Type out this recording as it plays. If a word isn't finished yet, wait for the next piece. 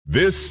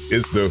This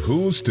is the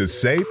Who's to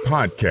Say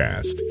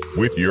podcast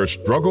with your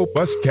struggle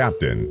bus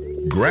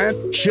captain,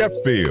 Grant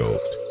Sheffield.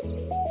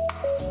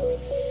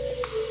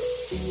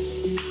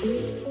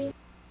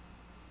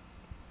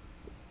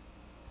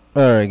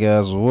 All right,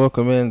 guys,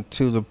 welcome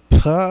into the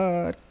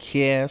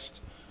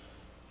podcast.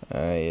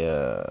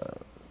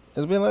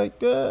 It's been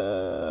like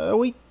a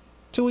week,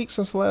 2 weeks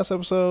since the last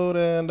episode,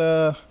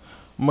 and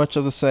much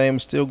of the same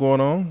still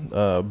going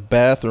on.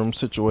 Bathroom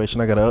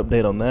situation, I got an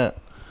update on that.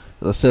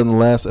 As I said in the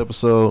last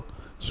episode,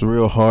 it's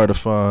real hard to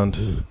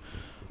find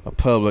a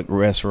public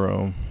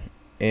restroom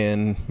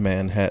in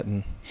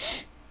Manhattan.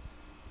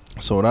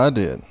 So what I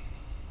did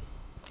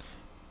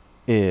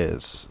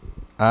is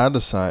I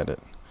decided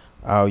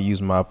I'll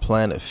use my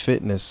Planet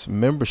Fitness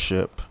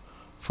membership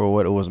for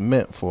what it was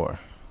meant for,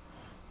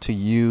 to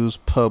use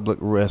public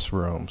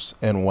restrooms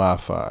and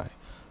Wi-Fi.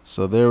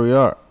 So there we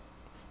are.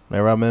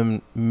 Whenever I'm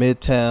in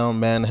Midtown,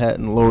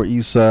 Manhattan, Lower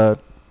East Side,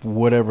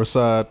 whatever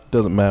side,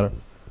 doesn't matter,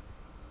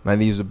 and I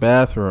need to use the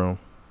bathroom,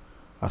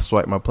 I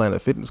swipe my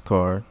Planet Fitness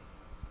card,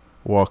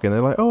 walk in,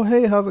 they're like, oh,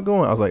 hey, how's it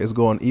going? I was like, it's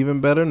going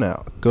even better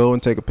now. Go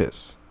and take a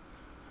piss.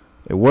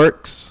 It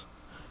works.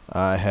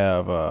 I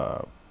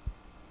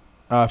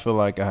feel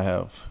like I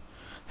have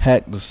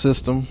hacked the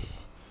system.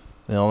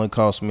 It only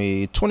cost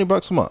me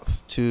 $20 a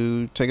month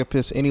to take a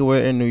piss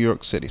anywhere in New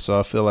York City. So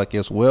I feel like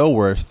it's well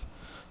worth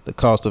the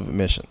cost of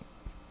admission.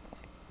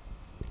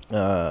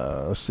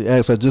 Let's see.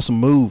 Actually, I just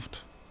moved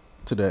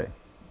today.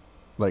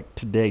 Like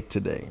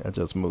today. I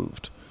just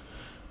moved.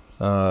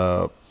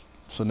 So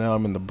now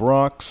I'm in the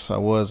Bronx. I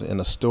was in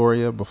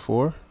Astoria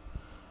before.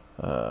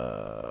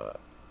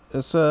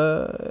 It's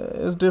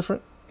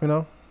different, you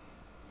know.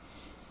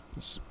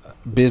 It's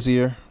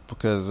busier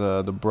because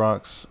the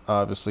Bronx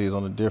obviously is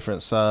on a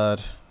different side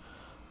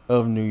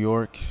of New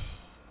York.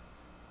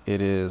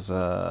 It is,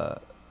 I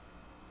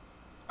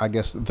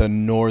guess, the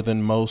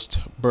northernmost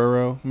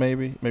borough,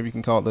 maybe you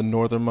can call it the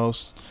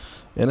northernmost.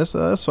 And it's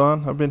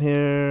fun. I've been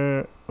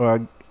here.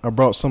 Well, I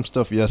brought some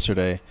stuff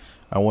yesterday.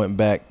 I went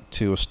back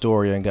to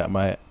Astoria and got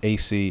my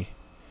AC.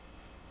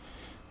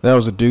 That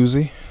was a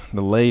doozy.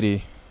 The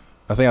lady,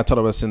 I think I talked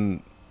about this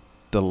in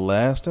the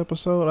last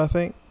episode, I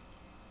think.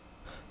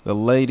 The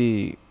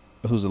lady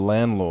who's the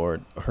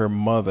landlord, her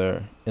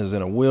mother is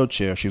in a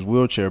wheelchair. She's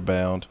wheelchair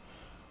bound.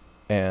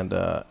 And,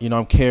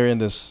 I'm carrying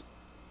this.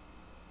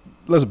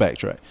 Let's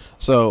backtrack.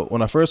 So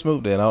when I first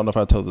moved in, I don't know if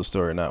I told the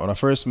story or not. When I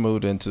first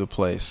moved into the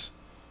place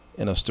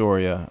in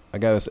Astoria, I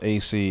got this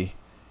AC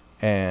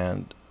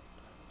and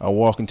I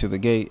walk into the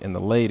gate and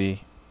the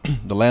lady,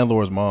 the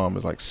landlord's mom,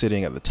 is like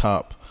sitting at the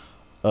top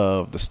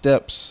of the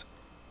steps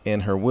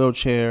in her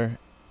wheelchair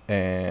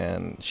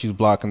and she's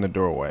blocking the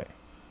doorway,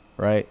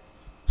 right?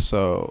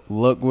 So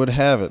luck would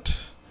have it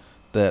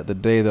that the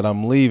day that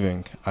I'm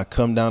leaving, I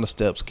come down the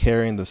steps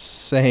carrying the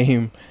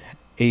same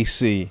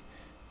AC,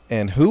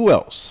 and who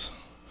else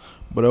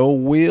but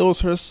old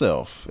Wheels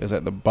herself is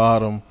at the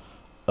bottom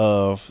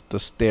of the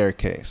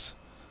staircase.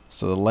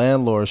 So the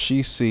landlord,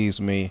 she sees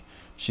me,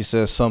 she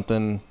says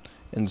something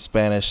in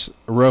Spanish,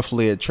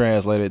 roughly it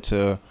translated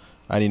to,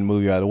 I need to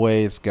move you out of the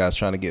way, this guy's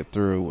trying to get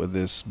through with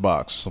this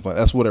box or something like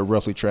that. That's what it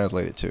roughly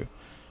translated to.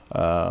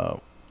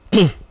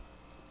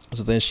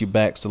 So then she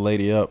backs the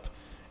lady up,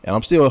 and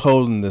I'm still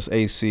holding this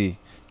AC.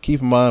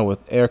 Keep in mind, with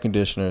air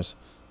conditioners,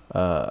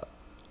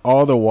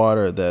 all the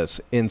water that's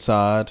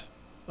inside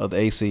of the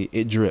AC,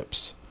 it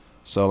drips.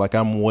 So like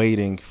I'm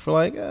waiting for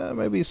like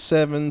maybe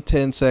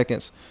 7-10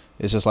 seconds.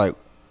 It's just like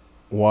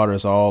water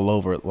is all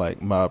over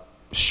like my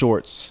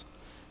shorts,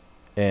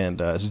 and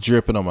it's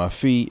dripping on my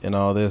feet and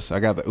all this. I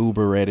got the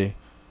Uber ready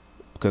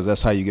because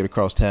that's how you get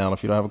across town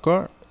if you don't have a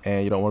car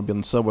and you don't want to be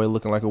on the subway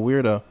looking like a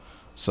weirdo.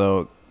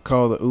 So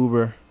call the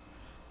Uber.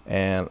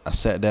 And I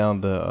sat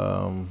down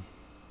the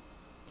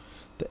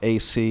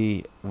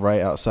AC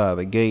right outside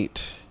the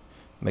gate.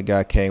 And the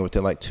guy came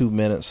within like 2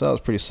 minutes. So that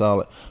was pretty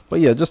solid. But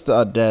yeah, just the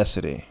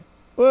audacity.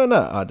 Well,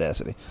 not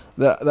audacity.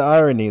 The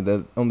irony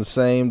that on the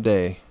same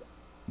day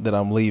that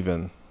I'm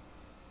leaving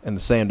and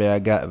the same day I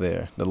got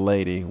there, the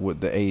lady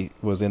with the A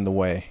was in the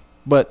way.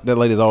 But that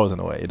lady's always in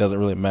the way. It doesn't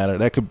really matter.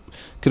 That could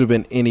have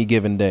been any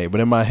given day. But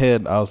in my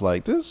head, I was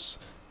like,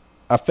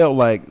 I felt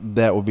like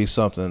that would be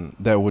something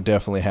that would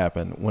definitely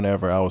happen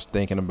whenever I was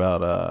thinking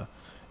about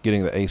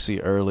getting the AC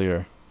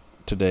earlier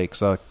today,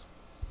 because I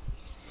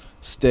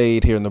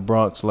stayed here in the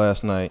Bronx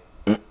last night.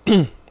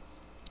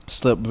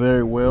 Slept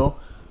very well,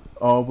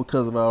 all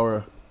because of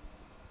our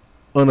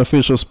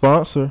unofficial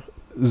sponsor,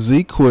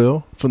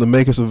 ZzzQuil, from the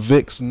makers of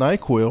Vicks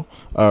NyQuil.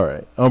 All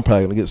right, I'm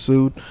probably going to get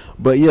sued.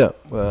 But yeah,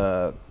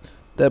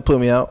 that put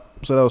me out,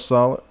 so that was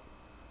solid.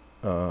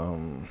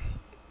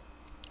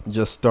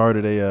 Just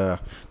started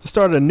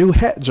a new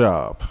hat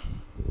job.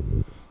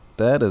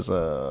 That is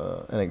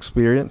an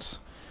experience.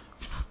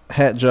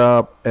 Hat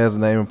job, as the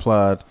name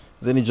implied,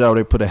 is any job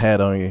they put a hat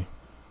on you.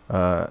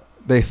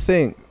 They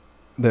think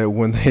that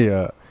when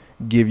they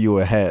give you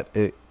a hat,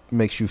 it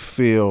makes you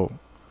feel,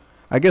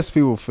 I guess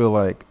people feel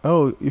like,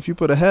 oh, if you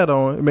put a hat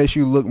on, it makes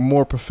you look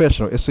more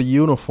professional. It's a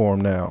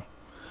uniform now.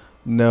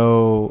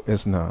 No,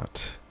 it's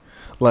not.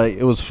 Like,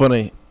 it was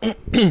funny. All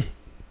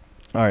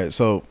right,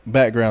 so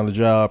background, the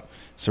job.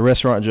 It's a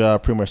restaurant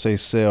job. Pretty much they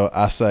sell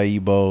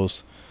acai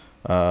bowls.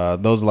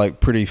 Those are like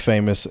pretty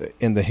famous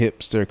in the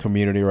hipster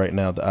community right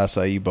now. The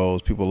acai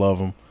bowls, people love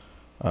them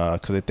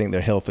because they think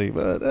they're healthy.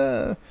 But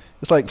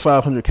it's like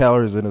 500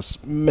 calories and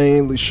it's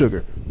mainly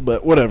sugar.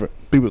 But whatever,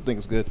 people think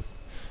it's good.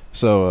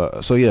 So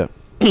yeah,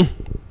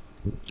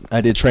 I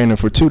did training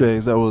for 2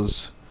 days. That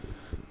was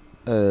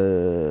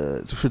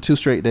for 2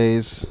 straight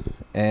days,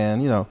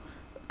 and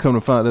come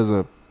to find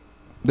out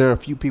there are a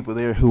few people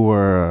there who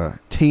are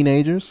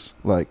teenagers,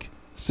 like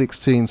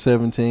 16,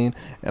 17,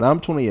 and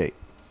I'm 28,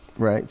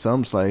 right? So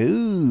I'm just like,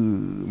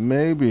 ooh,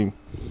 maybe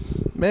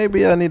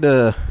I need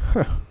to.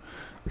 I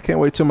can't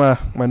wait till my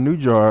new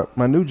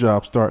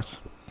job starts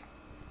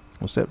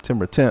on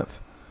September 10th,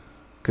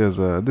 because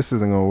this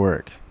isn't gonna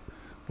work.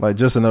 Like,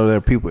 just to know there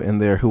are people in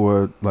there who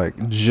are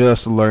like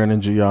just learning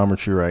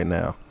geometry right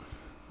now.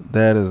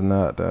 That is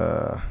not.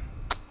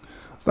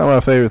 It's not my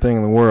favorite thing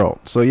in the world.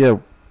 So yeah,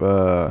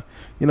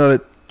 they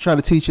try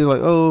to teach you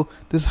like, oh,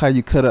 this is how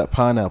you cut up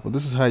pineapple.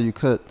 This is how you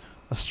cut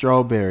a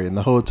strawberry. And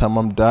the whole time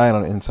I'm dying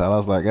on the inside. I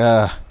was like,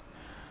 I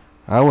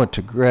went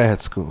to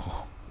grad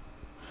school.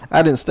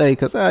 I didn't stay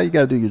because you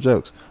got to do your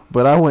jokes.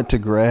 But I went to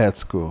grad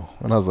school,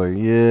 and I was like,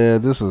 yeah,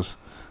 this was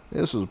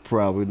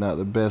probably not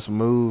the best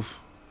move.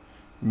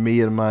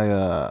 Me and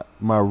my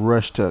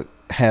rush to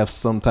have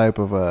some type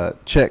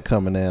of check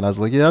coming in. I was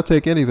like, yeah, I'll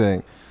take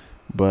anything.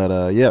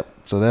 But yep.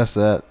 So that's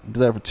that.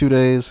 Did that for 2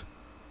 days.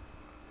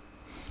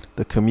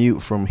 The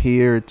commute from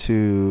here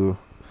to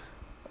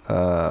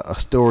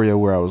Astoria,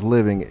 where I was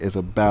living, is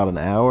about an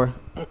hour.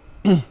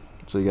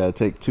 So you got to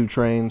take 2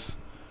 trains.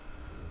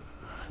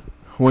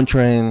 One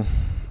train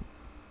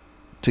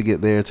to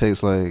get there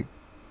takes like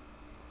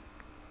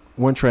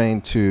one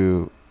train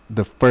to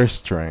the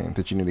first train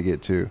that you need to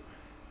get to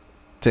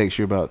takes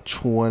you about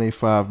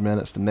 25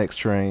 minutes. The next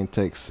train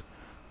takes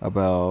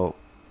about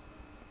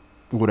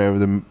whatever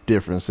the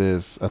difference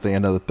is. I think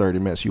another 30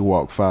 minutes. You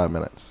walk 5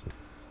 minutes.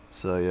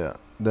 So yeah,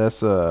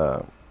 that's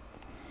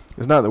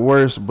it's not the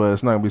worst, but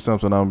it's not gonna be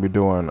something I'm gonna be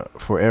doing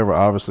forever,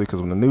 obviously,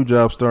 because when the new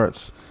job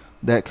starts,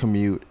 that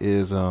commute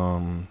is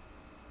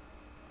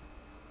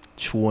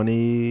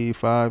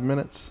 25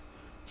 minutes.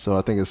 So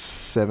I think it's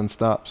 7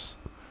 stops.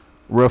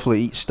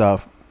 Roughly each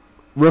stop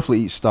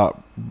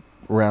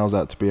rounds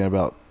out to be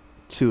about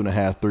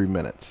 2.5-3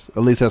 minutes.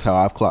 At least that's how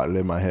I've clocked it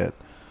in my head.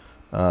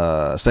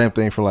 Same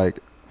thing for like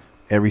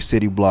every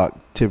city block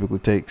typically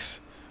takes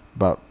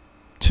about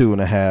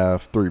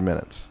 2.5-3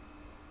 minutes.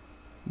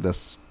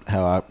 That's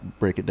how I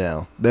break it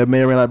down. That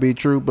may or may not be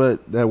true,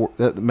 but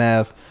that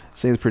math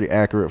seems pretty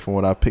accurate from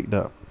what I picked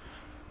up.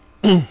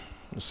 Let's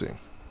see.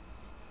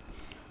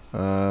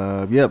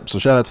 Yep. So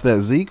shout out to that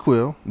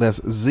ZzzQuil. That's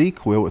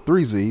ZzzQuil with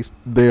 3 Z's.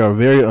 They are a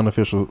very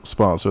unofficial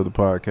sponsor of the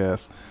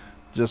podcast,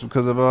 just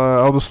because of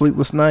all the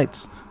sleepless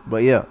nights.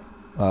 But yeah.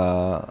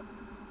 All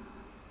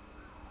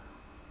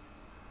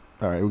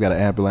right, we got an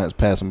ambulance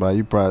passing by.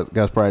 You guys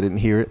probably didn't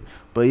hear it,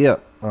 but yeah.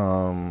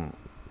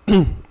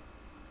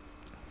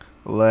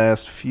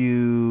 Last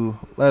few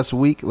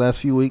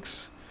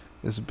weeks,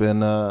 it's been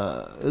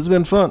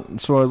fun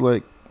as far as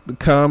like the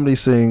comedy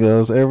scene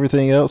goes.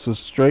 Everything else is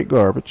straight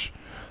garbage.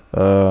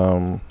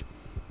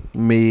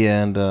 Me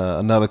and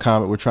another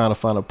comic were trying to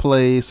find a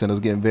place, and it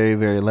was getting very,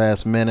 very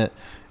last minute.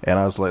 And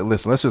I was like,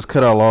 listen, let's just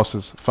cut our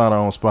losses, find our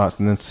own spots,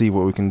 and then see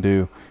what we can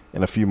do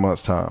in a few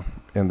months' time.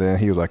 And then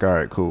he was like, all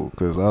right, cool.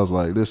 Because I was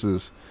like, this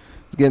is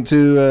getting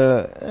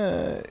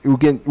to, we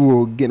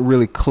were getting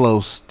really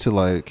close to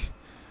like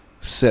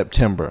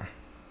September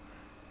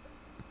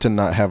to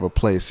not have a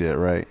place yet,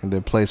 right? And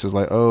then places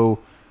like,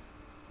 you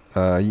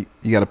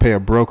got to pay a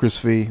broker's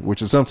fee,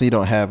 which is something you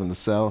don't have in the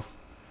South.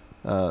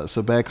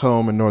 So back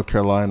home in North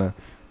Carolina,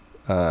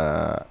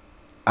 I've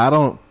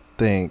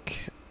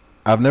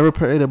never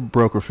paid a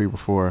broker fee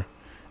before.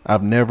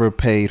 I've never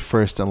paid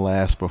first and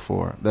last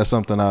before. That's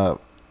something I've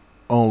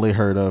only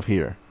heard of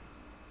here.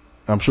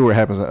 I'm sure it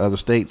happens in other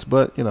states,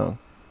 but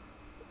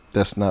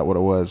that's not what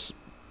it was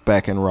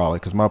back in Raleigh.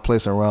 Because my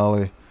place in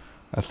Raleigh,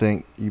 I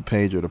think you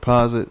paid your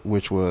deposit,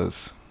 which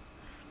was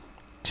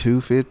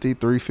 $250,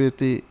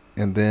 $350,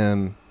 and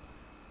then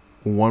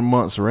 1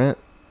 month's rent,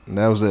 and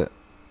that was it.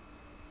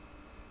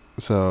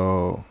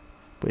 So,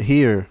 but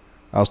here,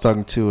 I was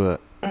talking to a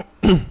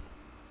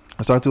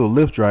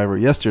Lyft driver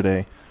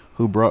yesterday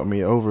who brought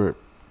me over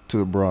to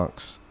the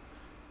Bronx,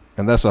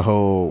 and that's a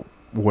whole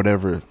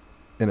whatever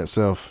in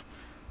itself.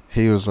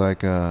 He was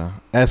like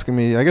asking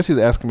me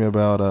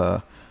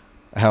about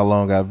how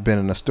long I've been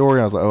in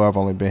Astoria. I was like, I've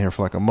only been here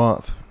for like a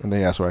month. And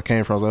they asked where I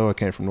came from. I was like, I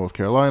came from North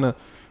Carolina.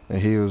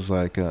 And he was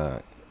like,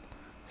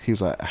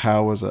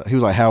 how is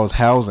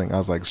housing? I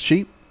was like, it's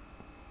cheap.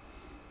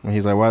 And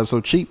he's like, why is it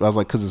so cheap? I was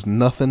like, because there's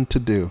nothing to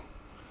do.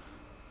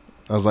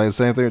 I was like, the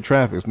same thing with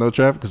traffic. It's no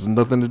traffic because there's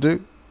nothing to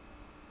do.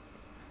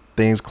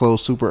 Things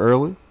close super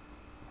early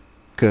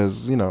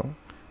because,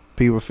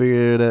 people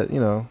figure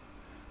that,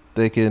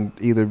 they can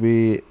either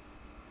be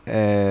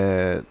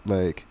at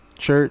like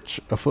church,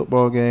 a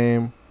football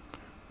game,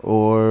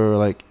 or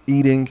like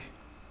eating,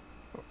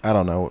 I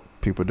don't know what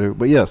people do.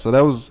 But yeah, so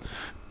that was,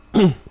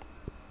 he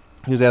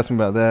was asking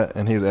about that,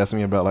 and he was asking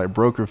me about like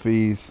broker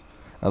fees.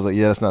 I was like,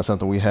 yeah, that's not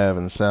something we have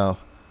in the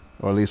South,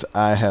 or at least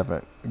I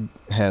haven't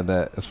had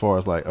that as far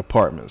as like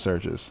apartment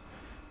searches.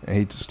 And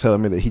he was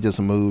telling me that he just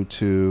moved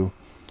to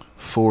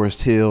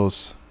Forest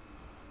Hills,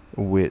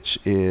 which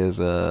is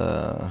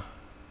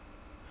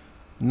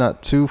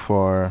not too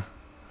far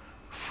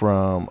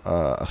from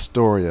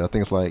Astoria. I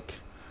think it's like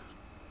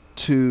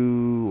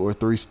 2 or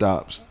 3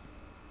 stops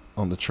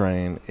on the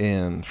train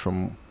in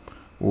from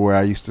where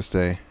I used to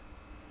stay.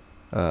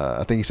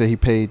 I think he said he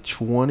paid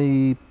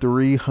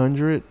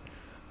 $2,300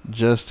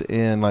 just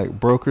in like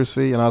broker's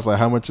fee, and I was like,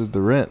 how much is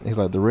the rent? He's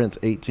like, the rent's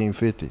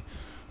 $1,850.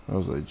 I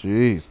was like,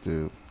 geez,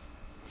 dude.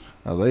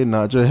 I was like,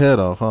 knocked your head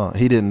off, huh?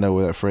 He didn't know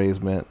what that phrase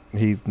meant.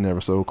 He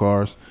never sold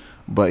cars.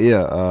 But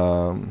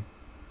yeah,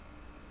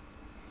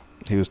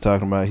 he was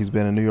talking about he's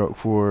been in New York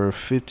for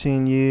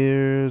 15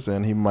 years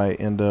and he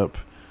might end up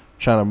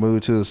trying to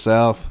move to the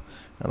South.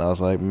 And I was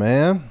like,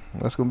 man,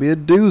 that's going to be a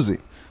doozy.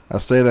 I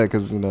say that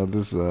because,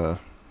 this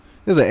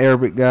is an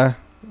Arabic guy,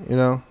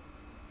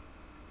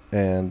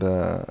 and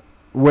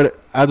what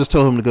I just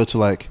told him to go to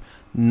like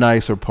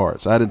nicer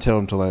parts. I didn't tell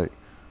him to like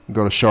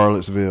go to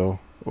Charlottesville,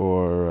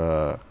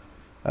 or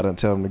I didn't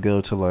tell him to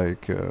go to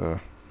like I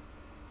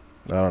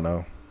don't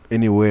know,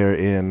 anywhere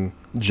in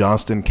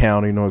Johnston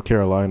County, North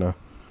Carolina.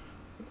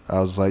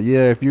 I was like,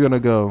 yeah, if you're gonna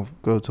go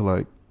to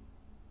like,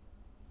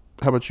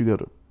 how about you go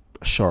to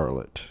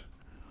Charlotte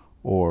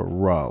or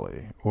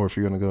Raleigh, or if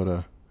you're gonna go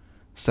to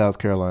South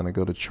Carolina,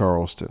 go to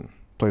Charleston,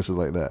 places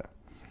like that.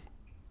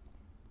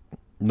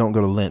 Don't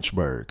go to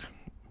Lynchburg,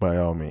 by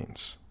all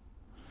means.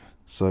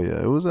 So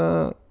yeah, it was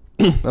that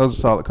was a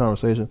solid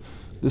conversation.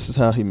 This is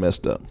how he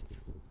messed up.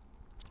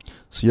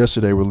 So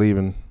yesterday we're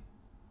leaving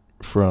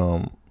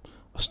from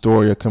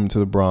Astoria, coming to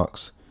the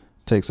Bronx.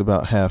 Takes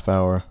about half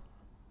hour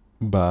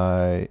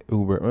by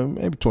Uber,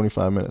 maybe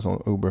 25 minutes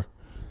on Uber.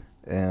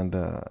 And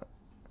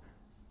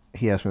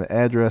he asked me the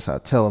address. I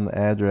tell him the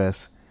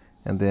address,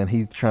 and then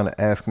he's trying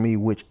to ask me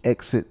which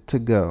exit to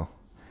go.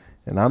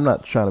 And I'm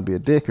not trying to be a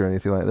dick or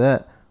anything like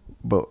that,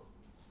 but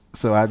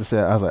so I just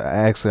said, I was like,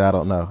 actually, I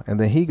don't know. And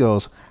then he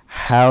goes,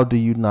 how do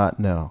you not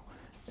know?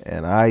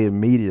 And I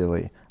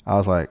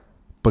was like,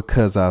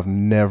 because I've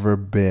never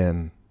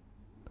been.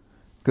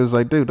 Because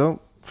like, dude,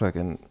 don't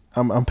fucking.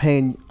 I'm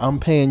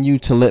paying you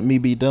to let me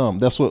be dumb.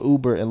 That's what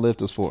Uber and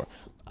Lyft is for.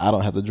 I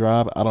don't have to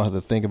drive. I don't have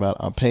to think about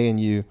it. I'm paying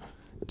you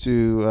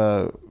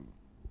to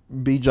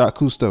be Jacques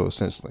Cousteau,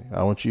 essentially.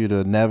 I want you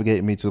to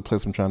navigate me to the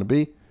place I'm trying to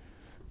be,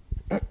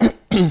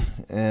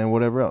 and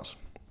whatever else.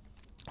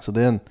 So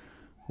then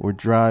we're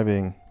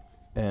driving,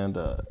 and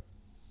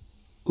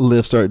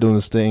Lyft started doing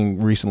this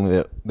thing recently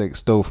that they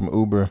stole from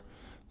Uber,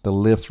 the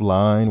Lyft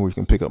line where you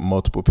can pick up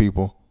multiple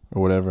people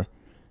or whatever.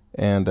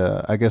 And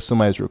I guess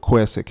somebody's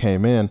request that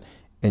came in,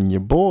 and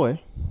your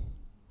boy,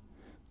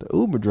 the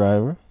Uber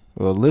driver,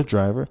 or Lyft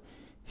driver,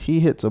 he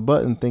hits a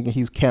button thinking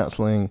he's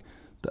canceling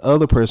the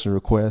other person's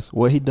request.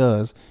 What he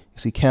does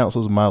is he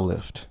cancels my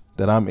Lyft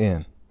that I'm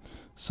in.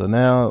 So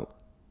now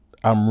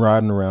I'm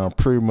riding around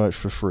pretty much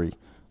for free.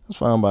 That's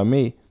fine by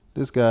me.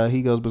 This guy,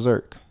 he goes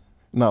berserk.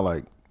 Not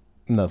like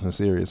nothing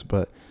serious,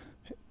 but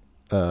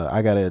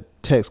I got a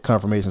text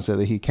confirmation said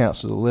that he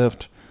canceled the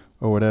Lyft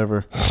or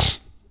whatever.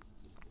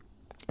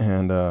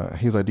 And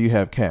he's like, do you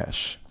have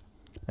cash?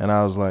 And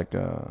I was like,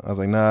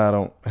 nah, I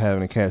don't have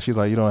any cash. He's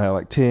like, you don't have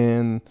like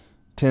 $10,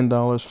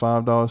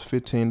 $5,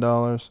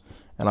 $15?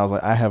 And I was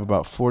like, I have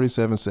about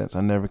 47 cents.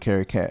 I never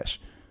carry cash.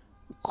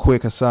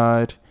 Quick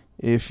aside,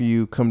 if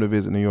you come to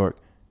visit New York,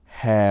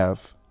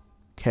 have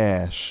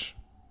cash.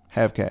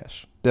 Have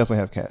cash. Definitely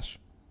have cash.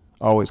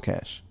 Always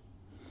cash.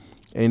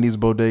 Any of these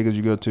bodegas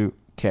you go to,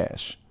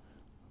 cash.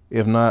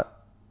 If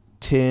not,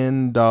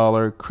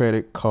 $10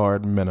 credit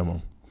card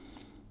minimum.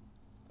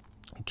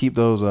 Keep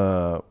those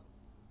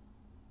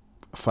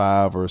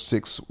 5 or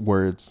 6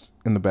 words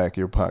in the back of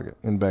your pocket,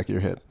 in the back of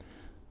your head.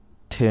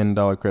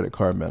 $10 credit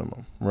card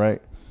minimum, right?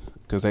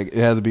 Because it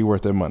has to be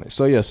worth their money.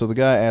 So yeah, so the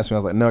guy asked me, I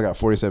was like, no, I got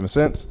 47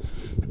 cents.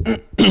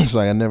 It's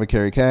like, I never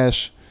carry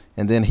cash.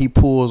 And then he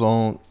pulls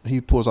off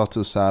to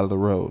the side of the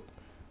road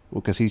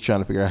because he's trying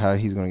to figure out how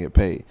he's going to get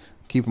paid.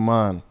 Keep in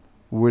mind,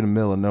 we're in the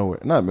middle of nowhere.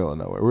 Not middle of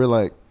nowhere. We're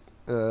like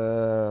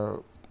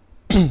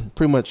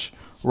pretty much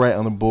right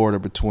on the border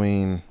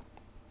between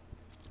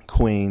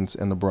Queens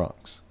and the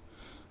Bronx.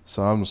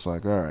 So I'm just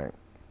like, all right.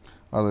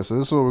 I was like, so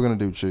this is what we're going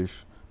to do,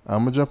 Chief.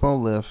 I'm going to jump on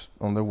Lyft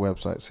on their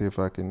website, see if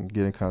I can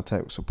get in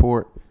contact with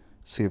support,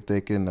 see if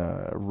they can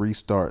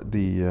restart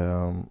the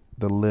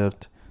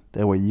Lyft.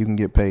 That way you can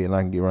get paid and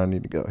I can get where I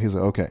need to go. He's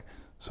like, okay.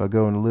 So I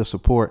go into Lyft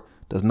support.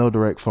 There's no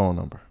direct phone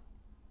number.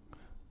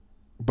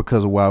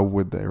 Because why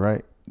would they,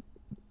 right?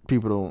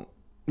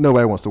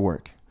 Nobody wants to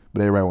work,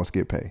 but everybody wants to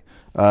get paid.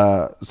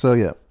 So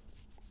yeah,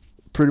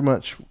 pretty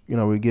much,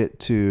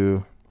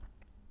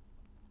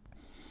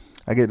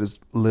 I get this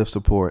Lyft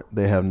support.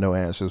 They have no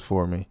answers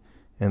for me.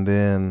 And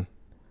then,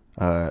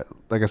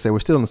 like I said, we're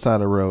still on the side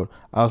of the road.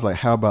 I was like,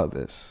 how about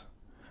this?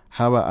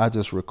 how about I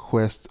just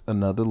request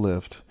another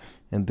lift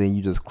and then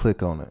you just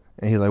click on it?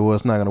 And he's like, well,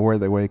 it's not going to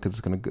work that way because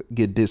it's going to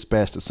get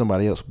dispatched to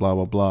somebody else, blah,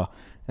 blah, blah.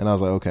 And I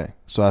was like, okay.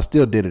 So I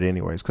still did it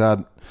anyways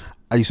because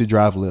I used to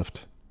drive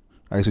Lyft.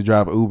 I used to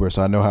drive Uber,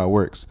 so I know how it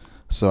works.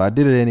 So I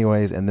did it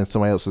anyways, and then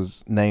somebody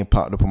else's name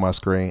popped up on my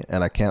screen,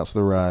 and I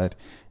canceled the ride.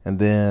 And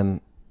then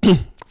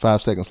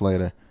 5 seconds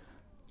later,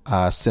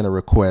 I sent a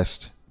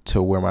request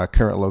to where my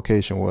current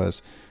location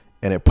was,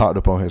 and it popped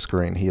up on his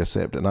screen. He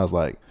accepted, and I was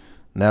like,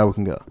 now we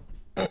can go.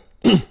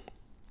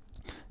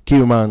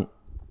 Keep in mind,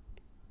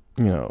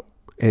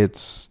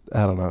 it's,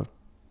 I don't know,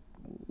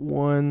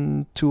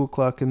 1, 2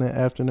 o'clock in the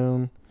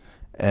afternoon,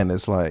 and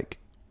it's like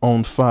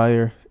on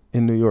fire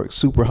in New York,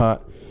 super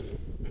hot.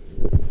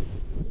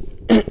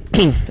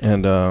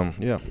 And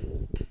yeah,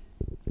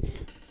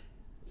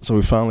 so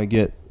we finally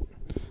get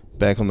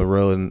back on the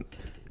road,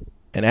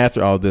 and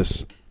after all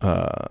this,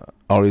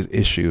 all these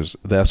issues,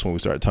 that's when we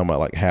started talking about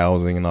like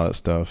housing and all that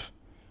stuff.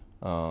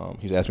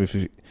 He's asked me if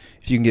you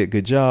can get a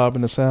good job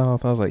in the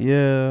South. I was like,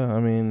 yeah, I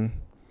mean,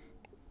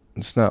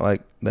 it's not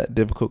like that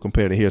difficult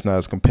compared to here. It's not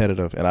as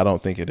competitive, and I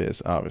don't think it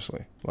is,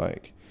 obviously.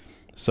 Like,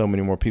 so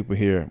many more people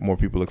here, more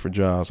people look for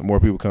jobs, more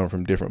people come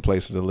from different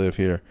places to live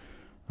here.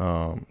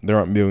 There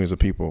aren't millions of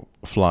people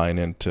flying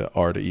into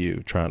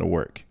RDU trying to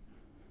work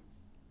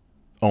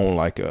on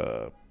like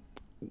a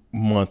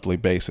monthly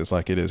basis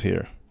like it is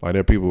here. Like,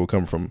 there are people who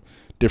come from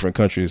different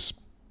countries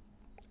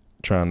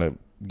trying to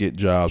get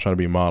jobs, trying to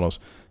be models.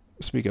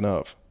 Speaking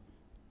of,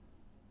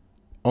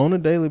 on a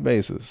daily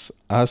basis,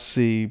 I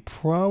see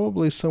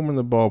probably somewhere in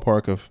the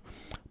ballpark of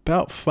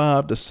about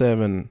 5 to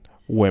 7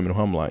 women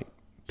who I'm like,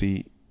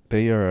 they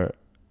are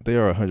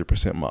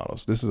 100%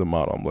 models. This is a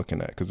model I'm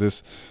looking at because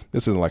this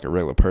isn't like a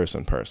regular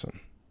person. There's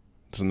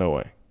no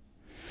way.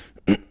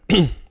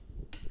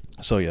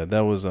 So yeah,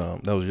 that was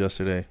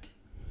yesterday.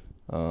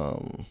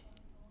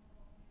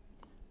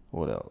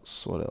 What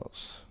else?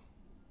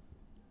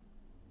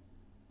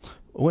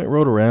 I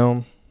rode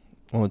around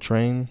on the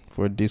train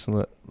for a decent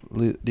amount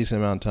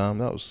of time.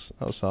 That was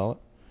solid.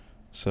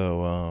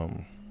 So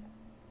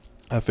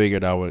I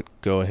figured I would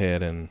go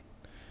ahead and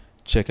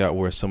check out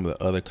where some of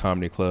the other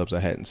comedy clubs I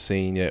hadn't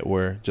seen yet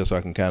were, just so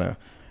I can kind of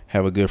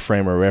have a good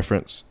frame of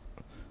reference.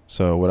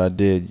 So what I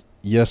did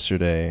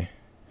yesterday,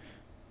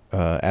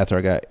 after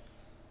I got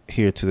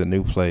here to the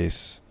new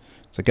place,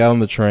 so I got on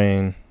the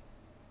train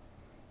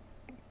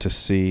to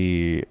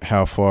see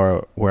how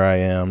far where I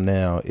am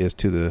now is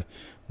to the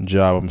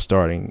job I'm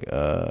starting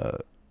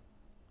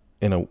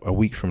in a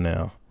week from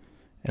now.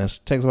 And it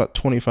takes about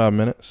 25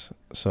 minutes.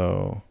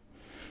 So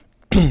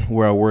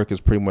where I work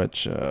is pretty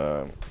much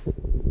in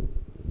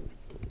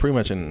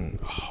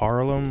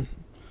Harlem.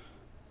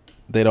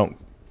 They don't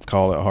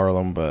call it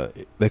Harlem, but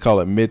they call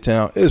it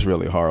Midtown. It's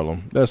really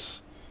Harlem.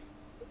 At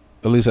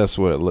least that's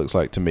what it looks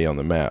like to me on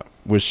the map,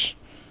 which,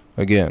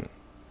 again,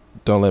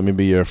 don't let me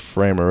be your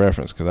frame of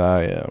reference because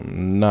I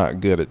am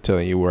not good at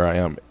telling you where I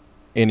am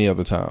any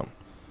other time.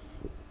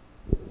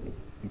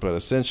 But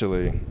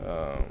essentially,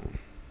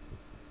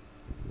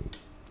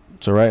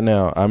 so right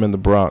now I'm in the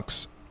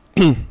Bronx.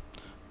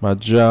 My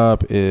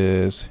job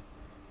is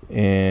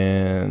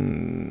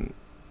in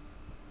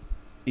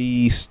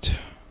East.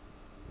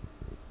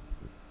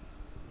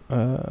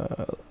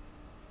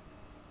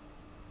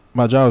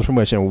 My job is pretty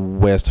much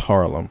in West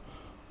Harlem,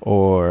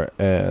 or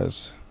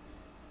as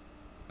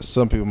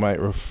some people might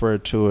refer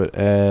to it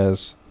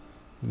as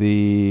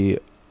the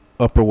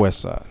Upper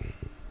West Side.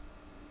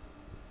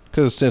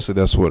 Because essentially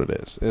that's what it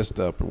is. It's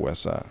the Upper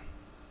West Side.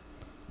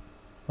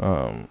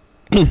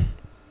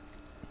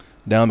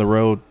 Down the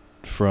road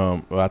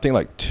from, I think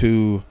like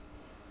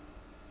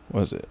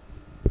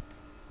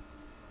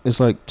it's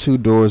like 2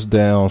 doors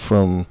down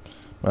from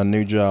my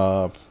new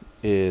job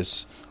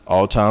is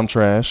All Time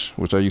Trash,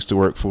 which I used to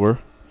work for,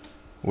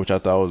 which I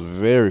thought was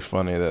very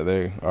funny that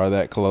they are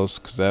that close,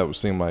 because that would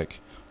seem like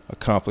a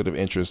conflict of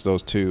interest,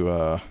 those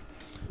two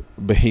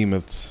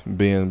behemoths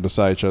being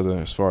beside each other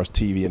as far as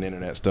TV and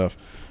internet stuff.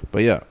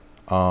 But yeah,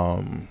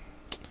 then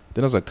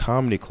there's a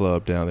comedy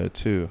club down there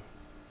too.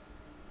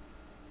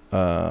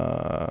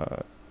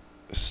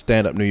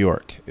 Stand Up New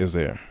York is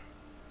there.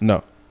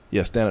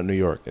 Stand Up New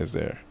York is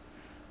there.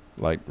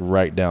 Like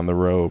right down the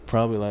road,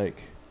 probably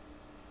like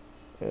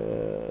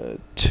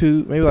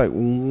 2, maybe like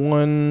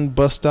 1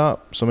 bus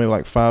stop, so maybe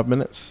like 5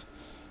 minutes.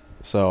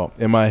 So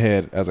in my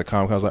head as a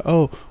comic, I was like,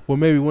 oh, well,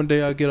 maybe one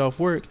day I'll get off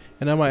work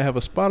and I might have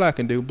a spot I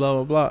can do, blah,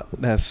 blah, blah.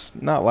 That's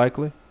not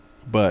likely,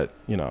 but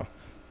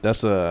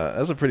that's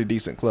a pretty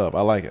decent club.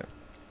 I like it.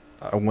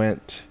 I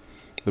went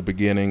the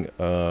beginning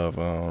of,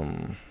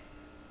 I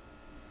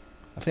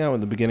think I went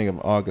the beginning of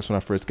August when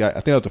I first got, I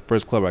think that was the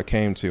first club I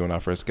came to when I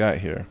first got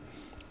here.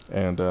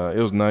 And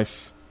it was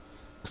nice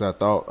because I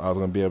thought I was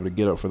going to be able to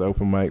get up for the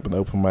open mic, but the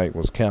open mic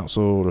was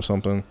canceled or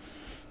something.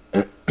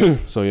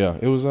 So yeah,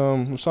 it was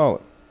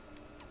solid.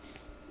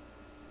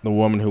 The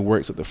woman who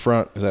works at the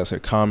front is actually a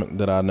comic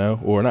that I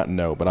know, or not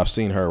know, but I've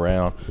seen her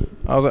around.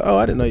 I was like, oh,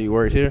 I didn't know you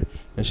worked here.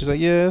 And she's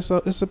like, yeah,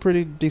 it's a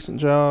pretty decent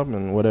job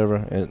and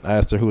whatever. And I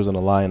asked her who was in the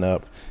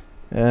lineup.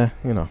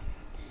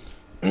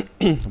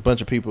 a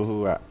bunch of people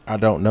who I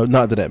don't know.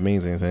 Not that that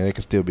means anything. It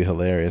can still be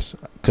hilarious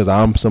because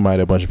I'm somebody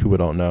that a bunch of people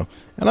don't know,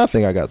 and I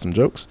think I got some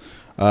jokes.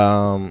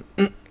 So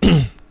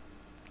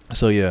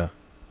yeah,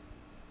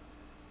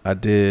 I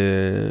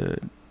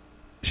did.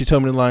 She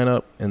told me to line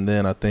up, and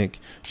then I think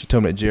she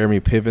told me that Jeremy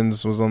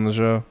Pivens was on the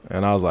show,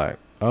 and I was like,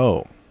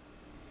 oh,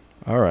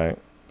 all right.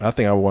 I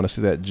think I want to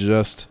see that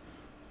just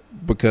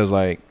because,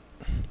 like,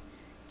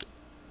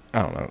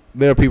 I don't know.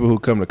 There are people who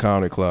come to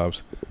comedy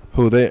clubs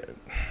who they're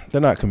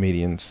not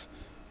comedians.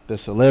 They're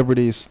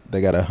celebrities.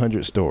 They got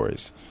 100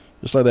 stories.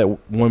 Just like that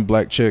one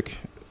black chick,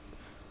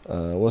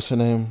 what's her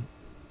name?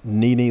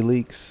 Nene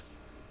Leakes.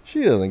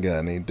 She doesn't got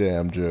any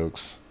damn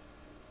jokes.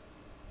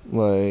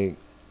 Like,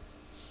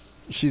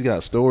 she's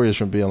got stories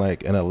from being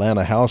like an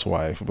Atlanta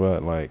housewife,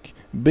 but like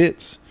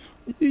bits,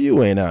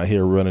 you ain't out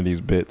here running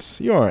these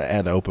bits. You aren't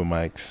at the open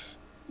mics.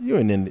 You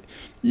aren't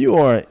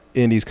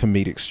in these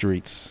comedic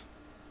streets.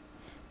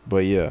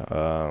 But yeah,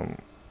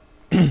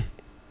 so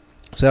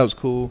that was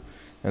cool.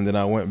 And then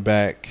I went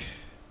back.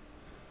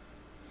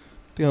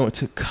 I think I went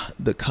to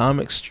the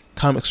comic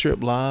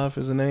strip live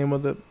is the name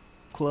of the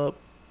club.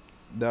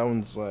 That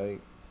one's like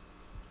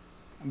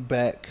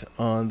back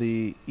on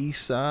the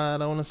east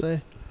side, I want to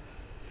say.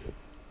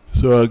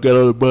 So I got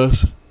on the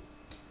bus.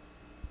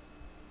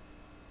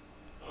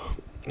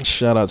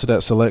 Shout out to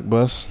that select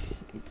bus.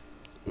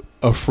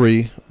 A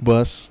free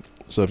bus.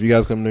 So if you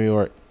guys come to New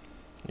York,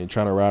 you're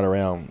trying to ride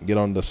around, get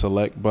on the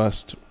select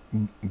bus.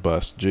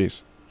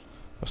 Jeez.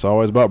 It's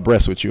always about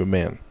breasts with you,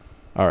 man.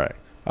 All right.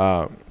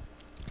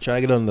 Try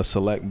to get on the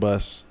select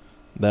bus.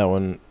 That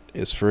one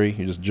is free.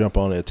 You just jump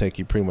on it. It'll take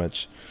you pretty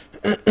much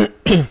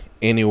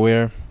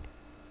anywhere,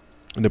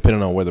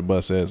 depending on where the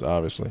bus is,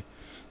 obviously.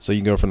 So you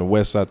can go from the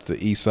west side to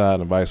the east side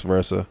and vice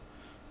versa.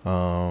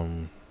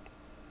 I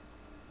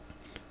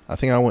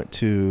think I went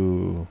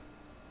to,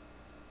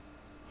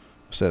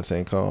 what's that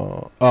thing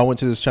called? Oh, I went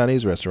to this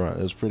Chinese restaurant.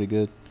 It was pretty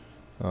good.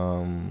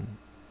 I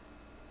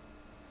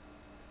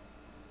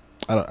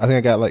think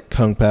I got like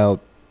Kung Pao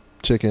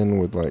chicken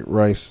with like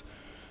rice.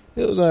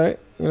 It was all right.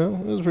 You know,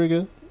 it was pretty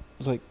good. It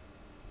was like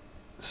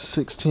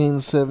 $16,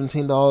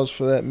 $17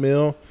 for that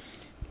meal.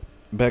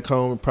 Back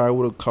home, it probably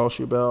would have cost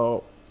you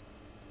about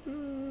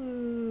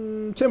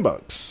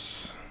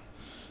 $10.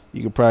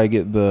 You could probably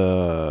get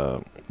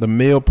the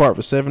meal part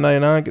for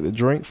 $7.99, get the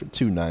drink for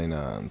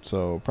 $2.99.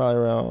 So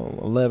probably around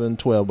 $11,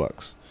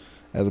 $12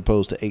 as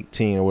opposed to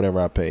 $18 or whatever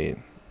I paid.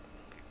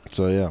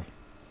 So yeah,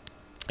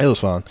 it was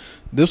fun.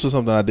 This was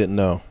something I didn't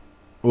know.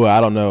 Well,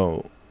 I don't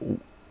know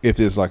if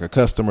it's like a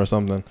custom or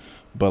something,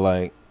 but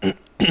like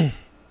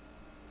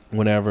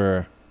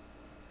whenever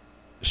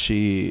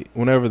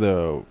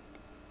the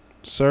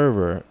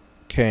server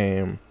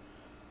came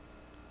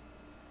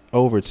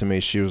over to me,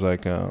 she was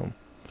like,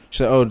 she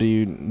said, "Oh, do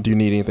you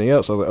need anything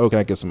else?" I was like, "Oh, can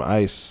I get some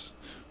ice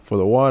for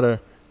the water?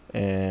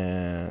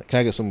 And can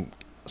I get some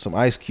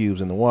ice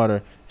cubes in the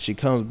water?" She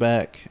comes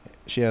back,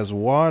 she has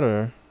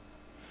water,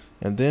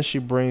 and then she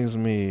brings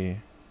me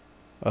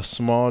a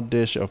small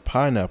dish of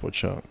pineapple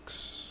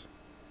chunks.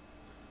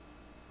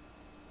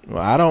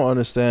 Well, I don't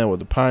understand what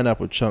the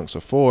pineapple chunks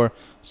are for,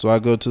 so I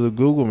go to the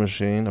Google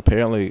machine.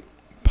 Apparently,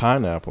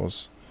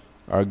 pineapples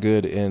are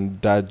good in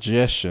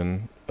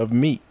digestion of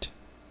meat.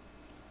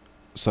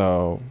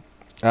 So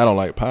I don't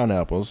like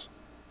pineapples,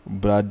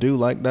 but I do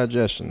like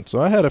digestion.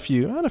 So I had a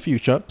few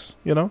chunks,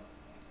 you know.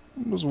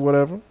 It was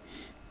whatever.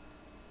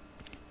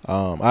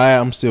 I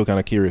am still kind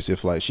of curious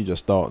if like she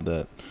just thought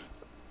that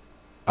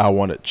I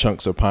wanted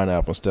chunks of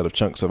pineapple instead of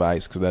chunks of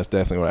ice, because that's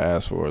definitely what I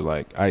asked for,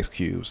 like ice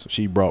cubes.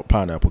 She brought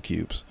pineapple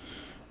cubes,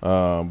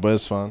 but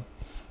it's fun.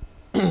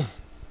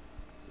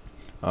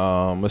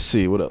 Let's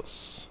see what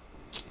else.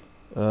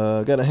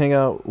 Got to hang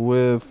out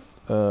with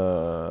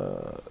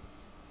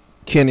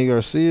Kenny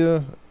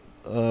Garcia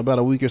about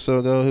a week or so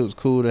ago. It was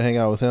cool to hang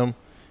out with him.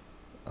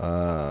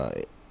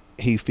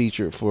 He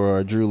featured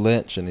for Drew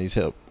Lynch, and he's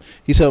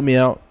helped me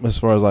out as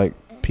far as like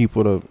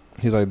people to.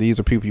 He's like, these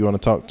are people you want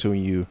to talk to,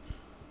 and you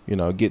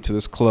know, get to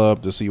this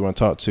club. This is who you want to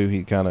talk to.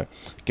 He kind of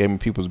gave me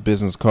people's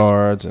business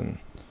cards and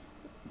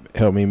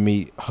helped me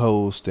meet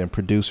hosts and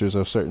producers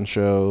of certain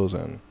shows,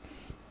 and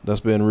that's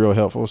been real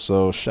helpful.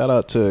 So shout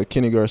out to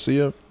Kenny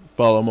Garcia.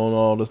 Follow him on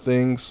all the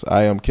things.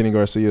 I am Kenny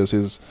Garcia is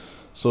his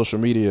social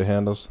media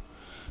handles.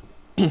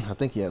 I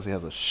think he actually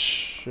has a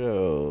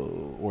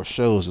show or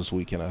shows this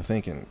weekend, I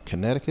think in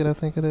Connecticut, I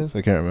think it is.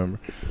 I can't remember.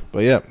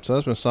 But yeah, so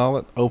that's been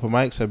solid. Open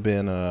mics have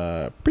been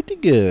pretty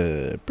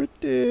good.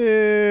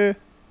 Pretty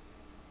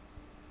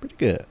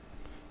good.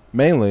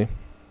 Mainly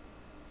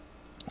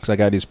because I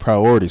got these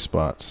priority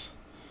spots.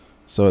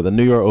 So at the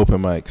New York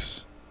open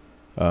mics,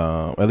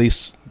 at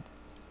least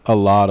a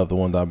lot of the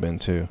ones I've been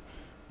to,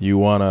 you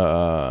want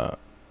to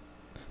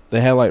they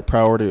have like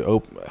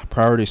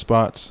priority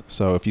spots.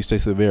 So if you stay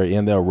to the very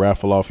end, they'll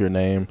raffle off your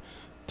name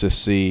to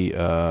see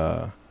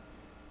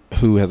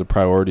who has a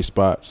priority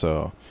spot.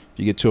 So if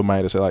you get to a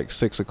mic that's at like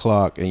 6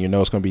 o'clock and you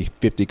know it's going to be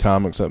 50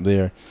 comics up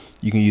there,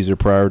 you can use your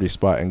priority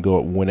spot and go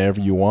up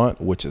whenever you want,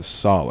 which is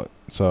solid.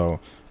 So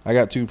I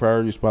got 2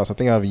 priority spots. I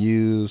think I've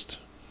used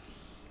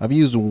I've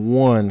used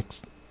one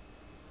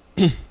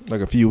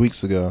like a few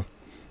weeks ago.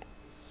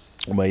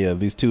 But yeah,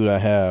 these two that I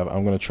have,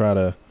 I'm going to try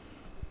to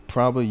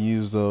probably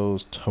use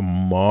those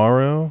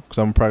tomorrow, because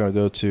I'm probably going to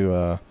go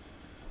to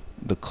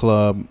the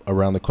club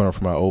around the corner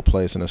from my old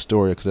place in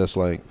Astoria, because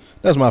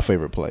that's my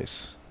favorite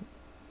place.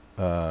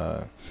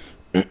 Just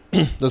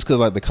because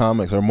like the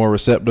comics are more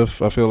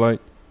receptive, I feel like.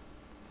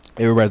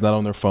 Everybody's not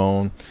on their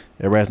phone.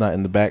 Everybody's not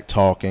in the back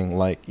talking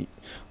like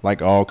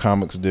all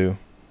comics do.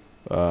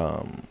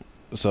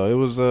 So it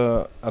was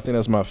I think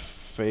that's my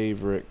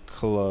favorite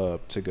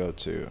club to go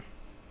to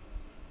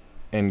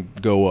and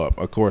go up.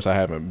 Of course, I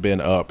haven't been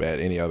up at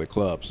any other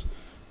clubs,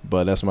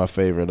 but that's my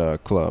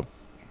favorite club.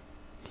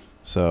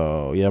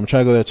 So yeah, I'm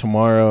trying to go there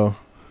tomorrow.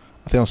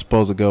 I think I'm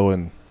supposed to go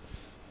and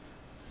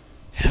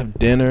have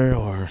dinner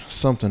or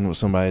something with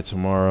somebody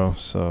tomorrow.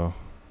 So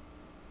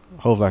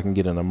hopefully I can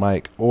get in a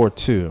mic or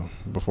two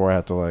before I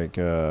have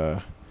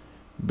to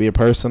be a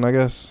person, I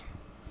guess.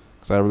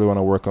 Because I really want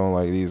to work on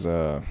like these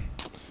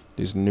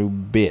new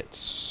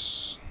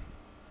bits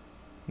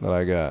that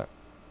I got.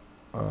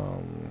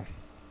 Let's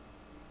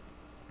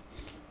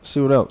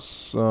see what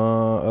else.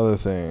 Other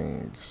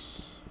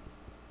things.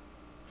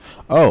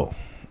 Oh,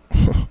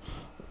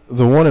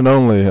 the one and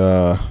only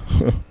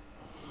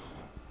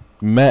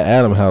Matt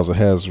Adamhauser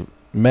has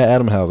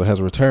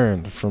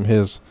returned from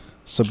his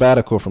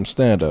sabbatical from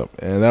stand-up,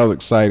 and that was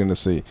exciting to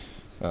see.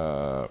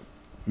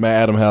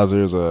 Matt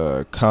Adamhauser is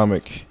a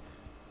comic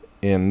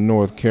in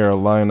North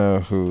Carolina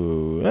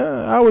who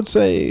I would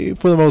say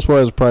for the most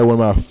part is probably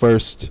one of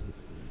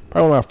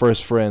my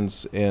first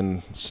friends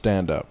in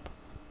stand-up,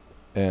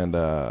 and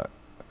a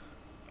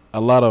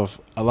lot of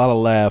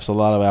laughs, a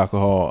lot of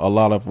alcohol, a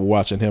lot of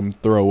watching him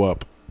throw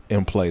up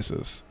in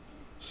places.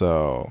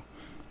 So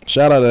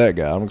shout out to that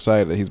guy. I'm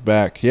excited that he's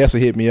back. He has to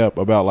hit me up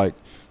about like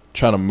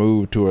trying to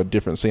move to a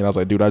different scene. I was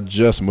like, dude, I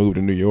just moved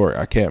to New York.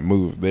 I can't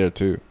move there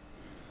too.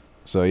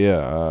 So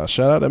yeah,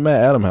 shout out to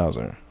Matt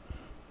Adamhauser.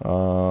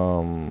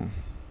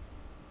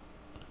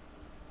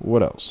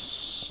 What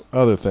else?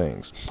 Other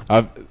things.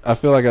 I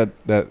feel like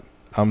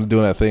I'm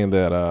doing that thing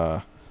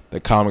that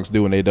comics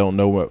do when they don't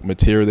know what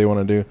material they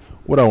want to do.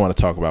 What do I want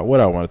to talk about?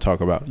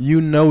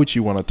 You know what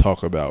you want to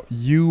talk about.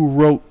 You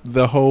wrote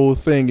the whole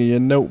thing in your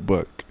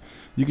notebook.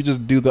 You could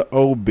just do the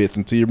old bits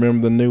until you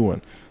remember the new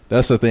one.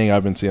 That's the thing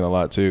I've been seeing a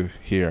lot too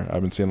here.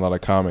 I've been seeing a lot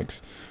of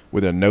comics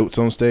with their notes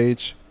on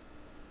stage.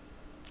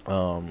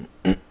 It's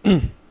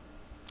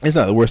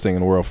not the worst thing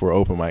in the world for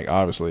open mic,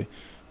 obviously,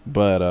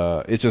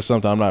 but it's just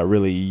something I'm not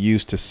really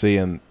used to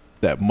seeing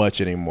that much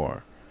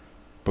anymore.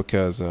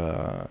 Because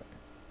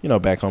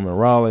back home in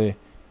Raleigh,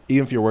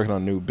 even if you're working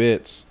on new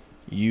bits,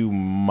 you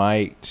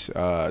might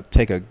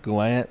take a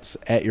glance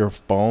at your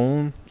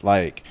phone,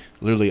 like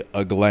literally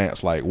a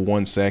glance, like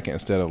 1 second,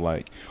 instead of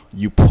like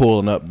you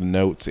pulling up the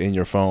notes in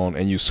your phone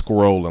and you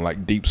scrolling,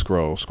 like deep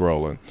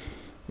scrolling.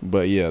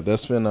 But yeah,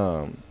 that's been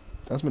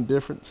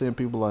different, seeing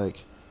people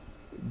like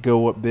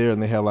go up there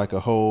and they have like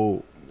a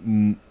whole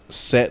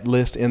set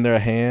list in their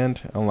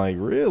hand. I'm like,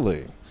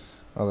 really?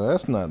 I was like,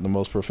 that's not the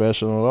most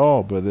professional at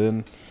all. But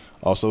then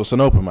also it's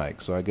an open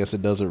mic, so I guess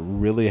it doesn't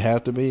really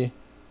have to be.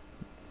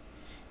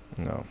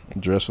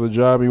 Dress for the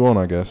job you want,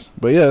 I guess.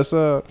 But yeah, it's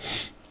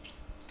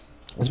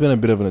been a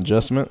bit of an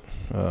adjustment.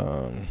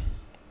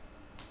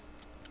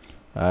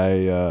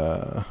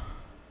 I've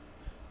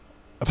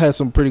had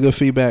some pretty good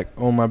feedback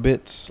on my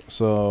bits.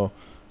 So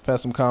I've had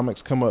some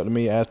comics come up to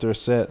me after a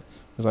set.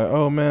 It's like,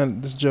 oh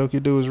man, this joke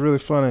you do is really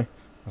funny. I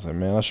was like,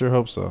 man, I sure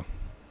hope so.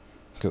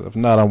 Because if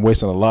not, I'm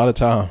wasting a lot of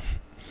time.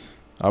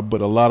 I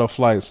booked a lot of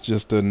flights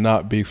just to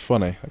not be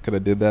funny. I could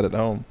have did that at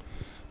home.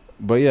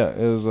 But yeah,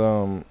 it was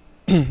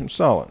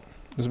solid.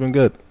 It's been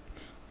good.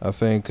 I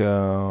think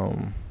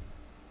I'm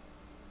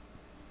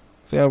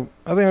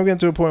getting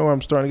to a point where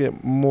I'm starting to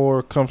get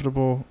more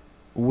comfortable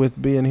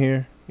with being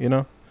here.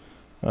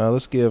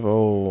 Let's give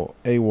old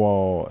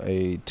AWOL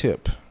a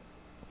tip.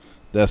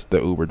 That's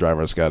the Uber driver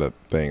that's got a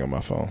thing on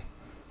my phone.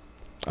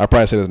 I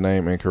probably said his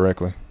name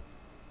incorrectly.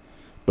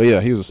 But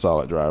yeah, he was a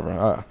solid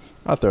driver.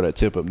 I throw that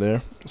tip up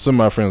there. Some of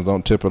my friends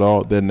don't tip at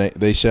all.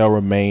 They shall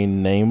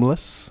remain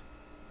nameless.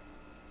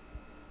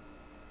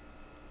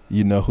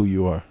 You know who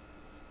you are.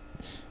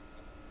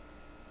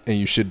 And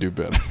you should do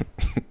better.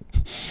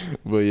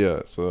 But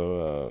yeah,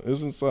 so it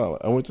was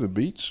solid. I went to the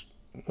beach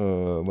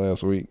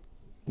last week.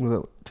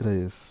 Today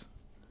is?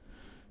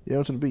 Yeah, I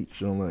went to the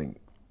beach on like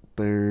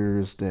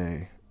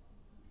Thursday.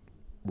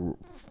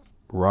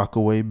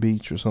 Rockaway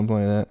Beach or something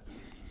like that.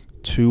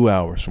 2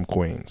 hours from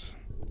Queens.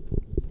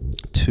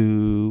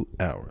 2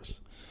 hours.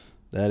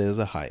 That is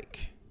a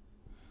hike.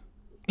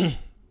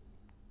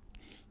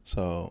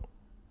 So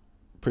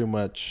pretty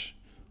much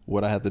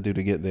what I have to do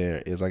to get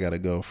there is I got to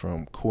go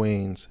from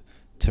Queens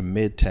to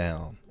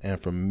Midtown,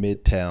 and from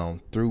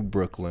Midtown through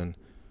Brooklyn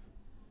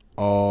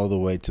all the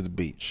way to the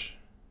beach.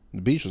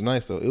 The beach was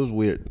nice though. It was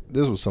weird.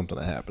 This was something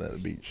that happened at the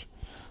beach.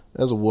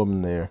 There's a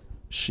woman there.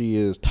 She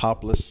is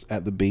topless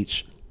at the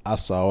beach. I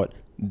saw it.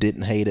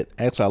 Didn't hate it.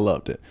 Actually, I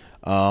loved it.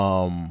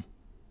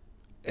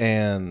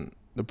 And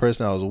the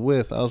person I was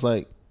with, I was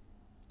like,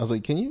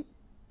 can you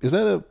is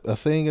that a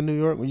thing in New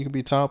York where you can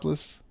be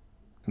topless?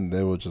 And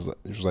they were just like,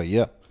 it was like,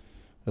 yeah.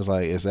 It's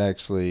like, it's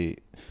actually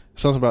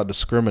something about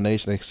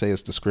discrimination. They say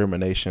it's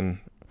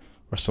discrimination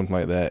or something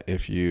like that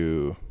if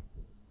you,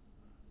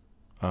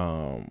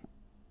 what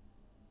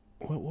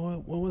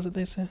was it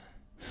they said?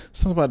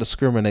 Something about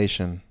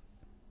discrimination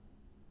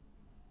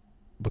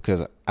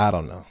because I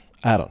don't know.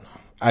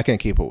 I can't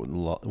keep up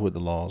with the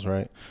laws,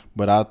 right?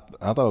 But I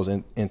thought it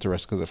was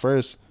interesting because at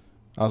first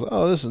I was like,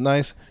 oh, this is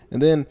nice.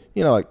 And then,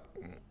 you know, like,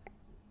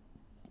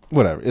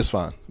 whatever, it's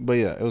fine. But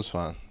yeah, it was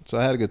fine. So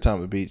I had a good time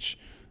at the beach.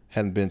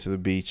 Hadn't been to the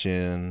beach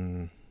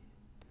in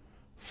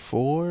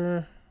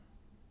 4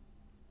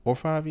 or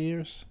 5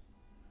 years.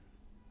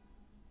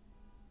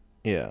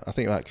 Yeah, I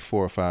think like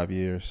 4 or 5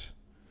 years.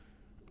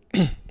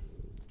 It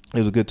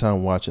was a good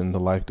time watching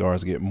the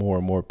lifeguards get more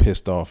and more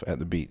pissed off at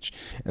the beach.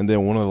 And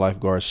then one of the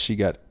lifeguards, she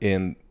got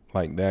in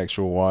like the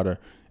actual water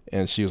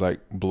and she was like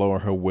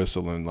blowing her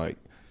whistle and like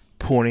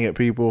pointing at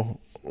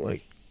people.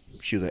 Like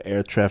she was an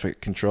air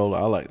traffic controller.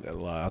 I like that a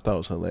lot. I thought it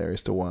was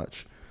hilarious to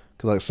watch.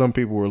 Because like some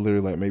people were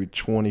literally like maybe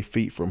 20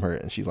 feet from her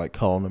and she's like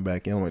calling them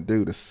back in. I'm like,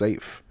 dude, it's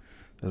safe.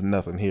 There's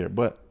nothing here.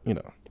 But, you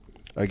know,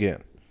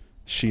 again,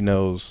 she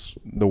knows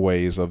the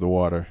ways of the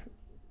water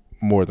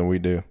more than we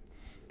do.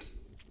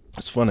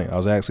 It's funny. I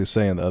was actually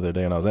saying the other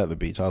day when I was at the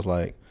beach, I was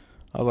like,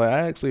 I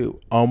actually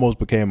almost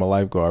became a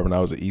lifeguard when I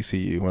was at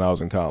ECU when I was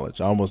in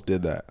college. I almost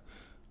did that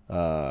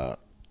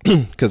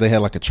because they had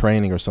like a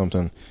training or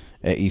something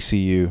at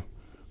ECU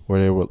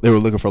where they were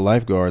looking for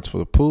lifeguards for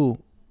the pool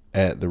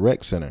at the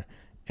rec center,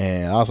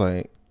 and I was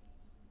like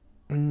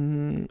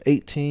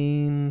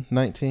 18,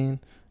 19, and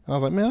I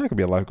was like, man, I could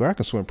be a lifeguard. I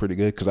can swim pretty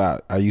good because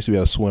I used to be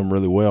able to swim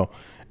really well,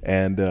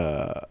 and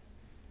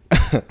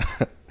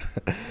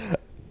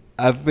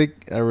I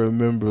think I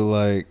remember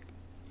like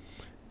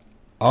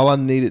all I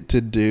needed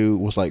to do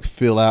was like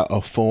fill out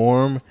a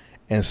form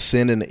and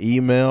send an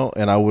email,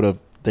 and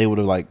they would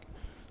have like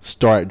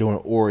started doing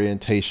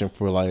orientation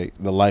for like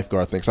the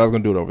lifeguard thing. So I was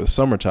gonna do it over the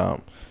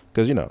summertime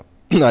because, you know,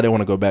 I didn't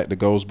want to go back to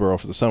Goldsboro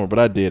for the summer, but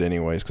I did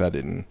anyways because I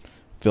didn't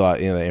fill out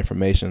any of the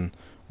information.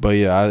 But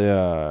yeah,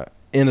 I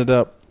ended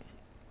up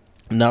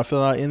not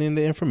filling out any of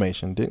the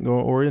information, didn't go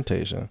on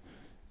orientation,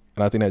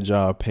 and I think that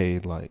job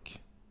paid like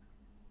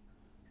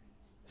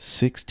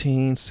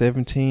 $16,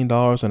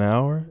 $17 an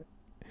hour.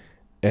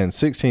 And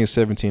 $16,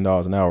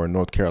 $17 an hour in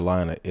North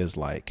Carolina is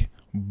like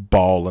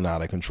balling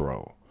out of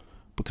control.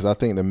 Because I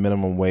think the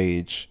minimum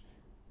wage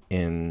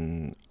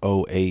in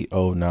 08,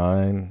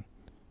 09,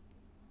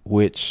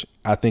 which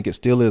I think it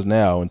still is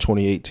now in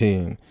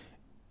 2018,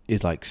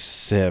 is like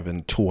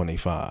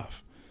 $7.25.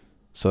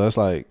 So that's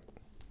like,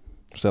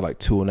 like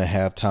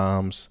 2.5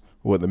 times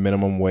what the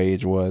minimum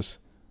wage was,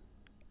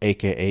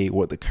 aka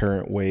what the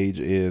current wage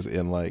is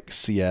in like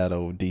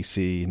Seattle,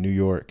 DC, New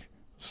York.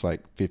 It's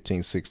like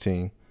 15,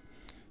 16.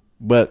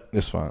 But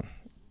it's fine.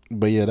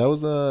 But yeah, that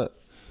was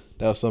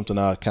something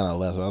I kind of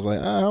left. I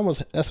was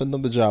like, that's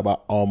another job I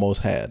almost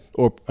had,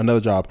 or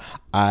another job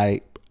I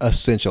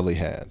essentially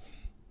had.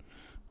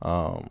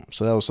 So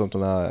that was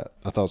something I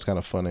thought was kind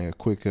of funny. A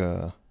quick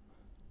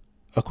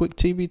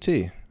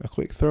TBT, a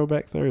quick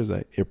throwback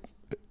Thursday.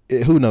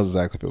 Who knows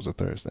exactly if it was a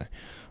Thursday.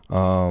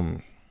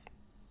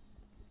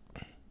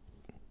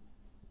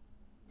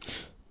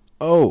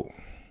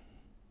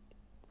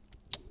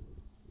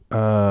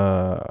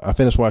 I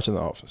finished watching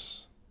The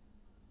Office.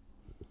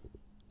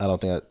 I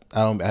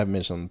haven't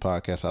mentioned on the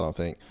podcast, I don't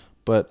think,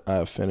 but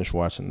I finished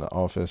watching The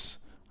Office.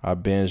 I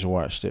binge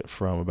watched it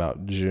from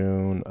about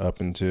June up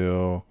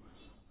until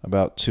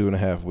about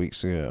 2.5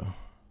 weeks ago.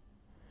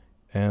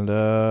 And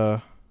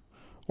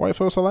white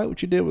folks, I like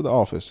what you did with The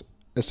Office,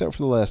 except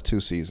for the last 2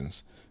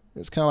 seasons.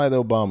 It's kind of like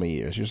the Obama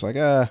years. You're just like,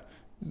 you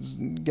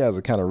guys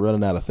are kind of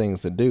running out of things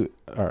to do.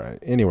 All right.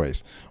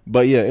 Anyways,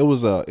 but yeah, it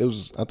was. I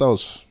thought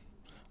it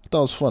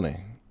was funny.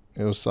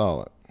 It was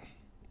solid.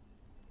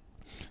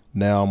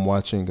 Now I'm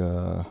watching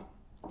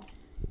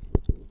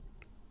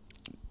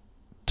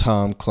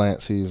Tom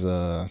Clancy's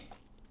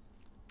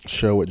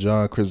show with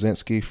John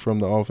Krasinski from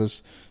The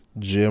Office.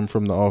 Jim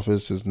from The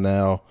Office is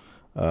now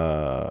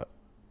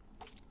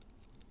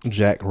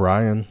Jack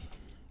Ryan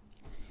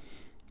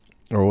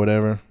or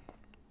whatever.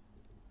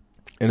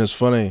 And it's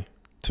funny,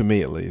 to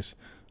me at least,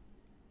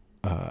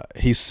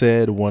 he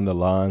said one of the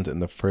lines in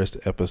the first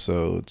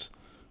episodes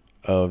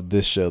of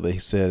this show that he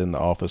said in The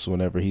Office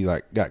whenever he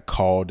like got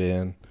called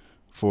in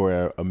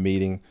for a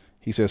meeting.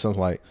 He said something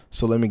like,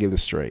 so let me get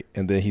this straight.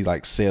 And then he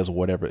like says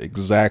whatever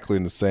exactly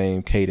in the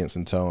same cadence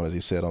and tone as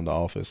he said on The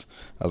Office.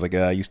 I was like,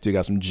 you still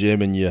got some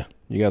Jim in you.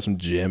 You got some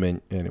Jim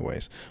in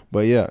anyways.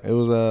 But yeah, it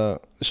was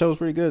the show was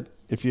pretty good.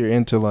 If you're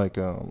into like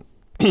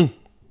sorry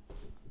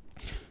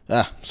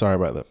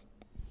about the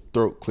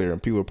throat clear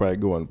and people are probably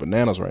going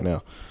bananas right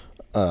now.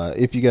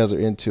 If you guys are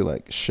into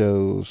like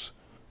shows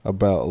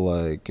about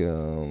like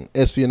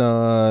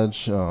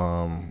espionage,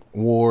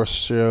 war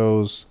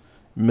shows,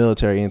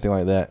 military, anything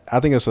like that, I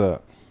think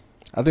the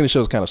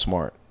show's kind of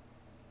smart.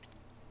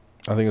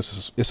 I think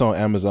it's on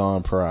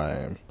Amazon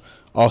Prime.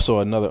 Also,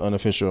 another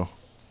unofficial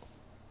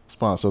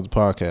sponsor of the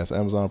podcast,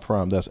 Amazon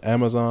Prime. That's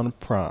Amazon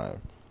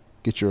Prime.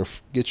 Get your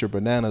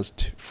bananas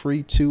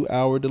free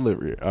 2-hour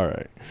delivery. All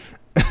right.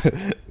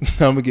 I'm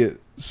gonna get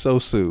so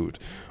sued,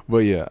 but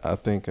yeah, I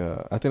think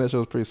that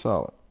show's pretty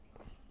solid.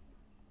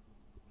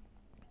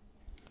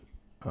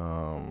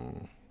 I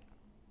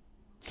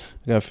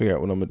gotta figure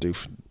out what I'm gonna do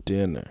for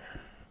dinner.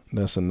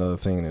 That's another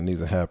thing that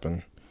needs to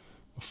happen.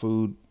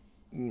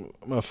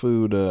 My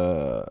food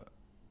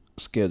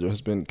schedule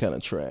has been kind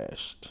of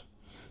trashed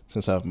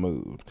since I've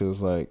moved,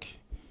 because like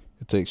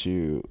it takes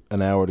you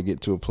an hour to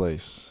get to a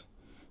place,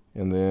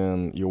 and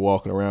then you're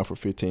walking around for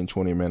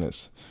 15-20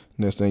 minutes.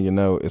 Next thing you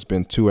know, it's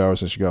been 2 hours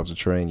since you got off the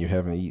train. You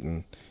haven't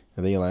eaten,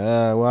 and then you're like,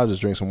 I'll just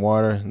drink some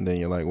water. And then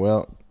you're like,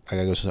 well, I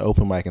gotta go to the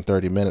open mic in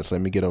 30 minutes.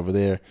 Let me get over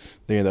there.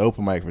 Then you're in the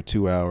open mic for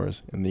 2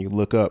 hours, and then you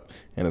look up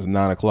and it's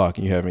 9 o'clock,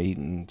 and you haven't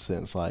eaten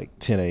since like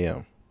 10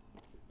 a.m.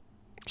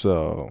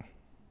 So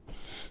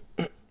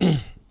I'm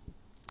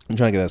trying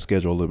to get that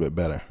schedule a little bit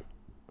better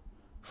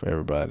for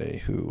everybody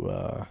who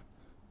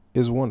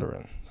is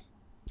wondering,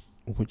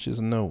 which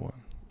is no one.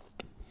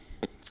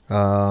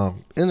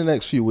 In the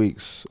next few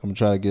weeks, I'm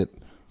trying to get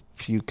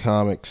a few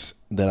comics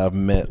that I've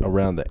met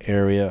around the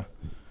area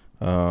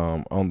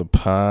on the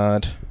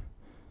pod.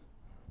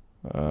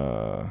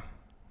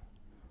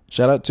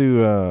 Shout out to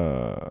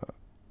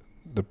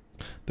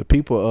the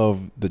people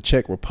of the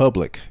Czech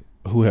Republic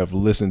who have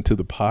listened to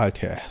the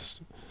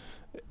podcast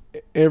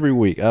every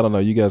week. I don't know,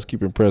 you guys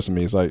keep impressing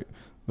me. It's like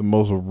the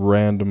most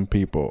random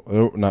people.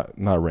 Not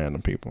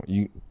random people.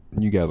 You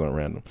guys aren't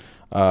random.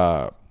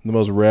 The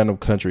most random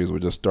countries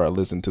would just start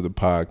listening to the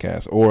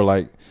podcast, or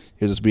like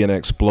it'll just be an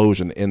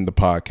explosion in the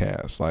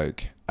podcast,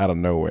 like out of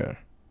nowhere.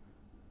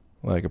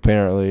 Like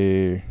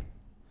apparently,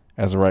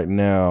 as of right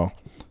now,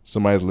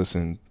 somebody's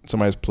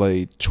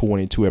played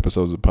 22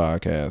 episodes of the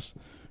podcast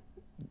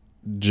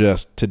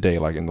just today,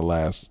 like in the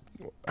last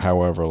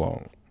however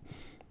long.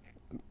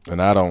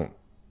 And I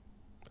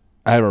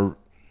haven't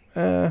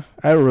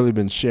really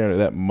been sharing it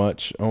that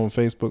much on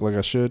Facebook like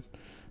I should.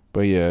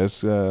 But yeah,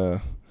 it's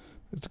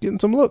getting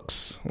some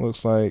looks.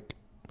 Looks like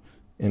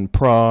in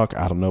Prague.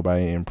 I don't know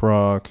about in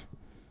Prague.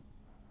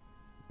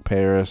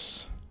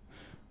 Paris.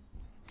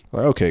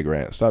 Like, okay,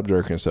 Grant, stop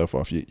jerking yourself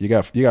off. You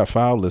got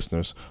 5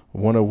 listeners,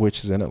 one of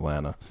which is in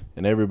Atlanta,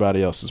 and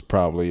everybody else is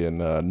probably in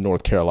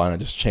North Carolina,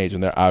 just changing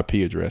their IP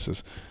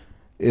addresses.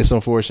 It's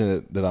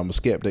unfortunate that I'm a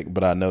skeptic,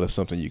 but I know that's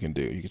something you can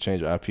do. You can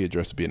change your IP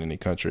address to be in any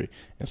country,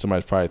 and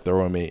somebody's probably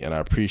throwing me, and I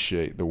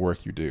appreciate the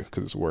work you do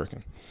because it's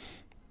working.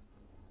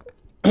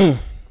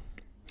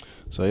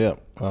 So yeah,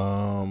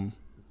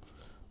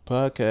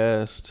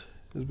 podcast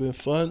has been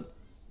fun.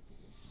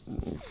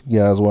 If you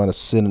guys want to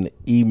send an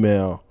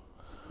email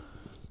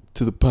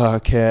to the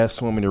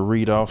podcast, want me to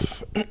read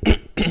off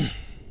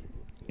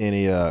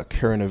any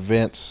current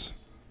events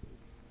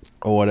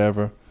or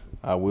whatever,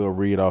 I will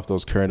read off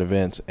those current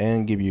events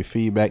and give you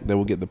feedback that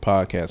will get the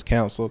podcast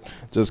canceled.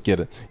 Just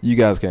kidding. You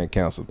guys can't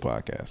cancel the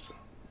podcast.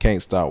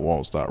 Can't stop,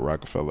 won't stop,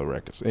 Rockefeller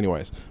Records.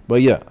 Anyways,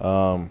 but yeah,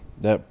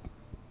 that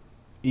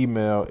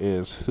email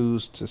is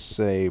who's to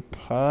say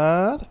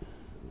pod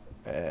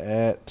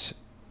at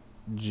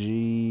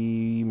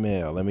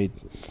Gmail.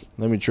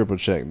 Let me triple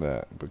check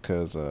that,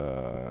 because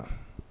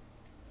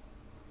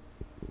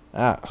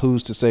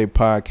who's to say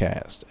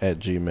podcast at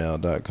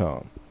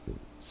gmail.com.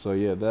 So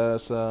yeah,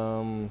 that's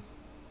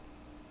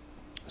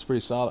it's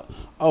pretty solid.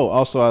 Oh,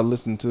 also I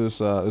listened to this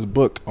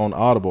book on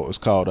Audible. It's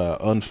called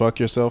Unfuck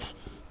Yourself.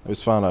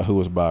 Let's find out who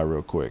it's by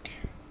real quick.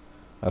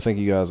 I think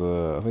you guys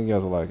will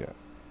like it.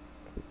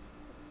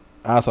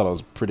 I thought it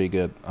was pretty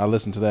good. I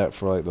listened to that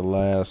for like the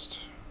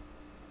last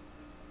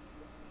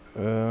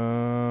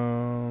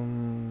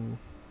when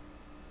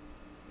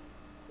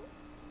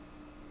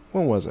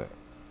was it?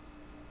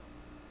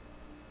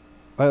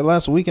 Like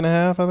last week and a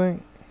half, I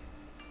think.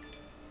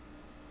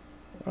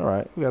 All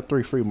right, we got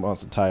 3 free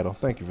months of title.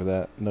 Thank you for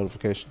that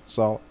notification.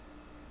 Solid.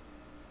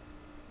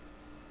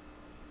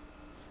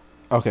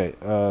 Okay,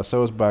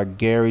 so it's by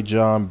Gary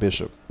John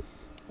Bishop.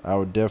 I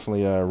would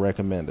definitely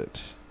recommend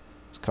it.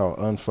 It's called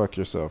Unfuck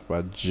Yourself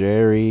by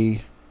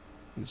Gary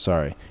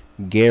John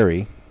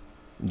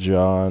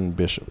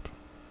Bishop.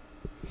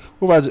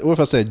 What if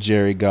I said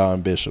Jerry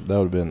John Bishop? That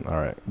would have been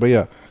all right. But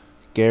yeah,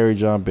 Gary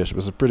John Bishop.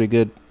 It's a pretty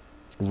good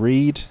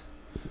read.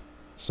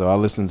 So I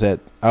was listening to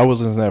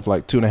that for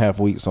like 2.5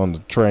 weeks on the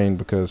train,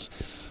 because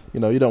you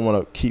don't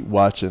want to keep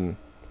watching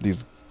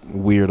these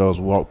weirdos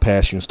walk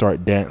past you and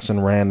start dancing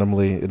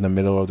randomly in the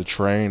middle of the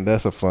train.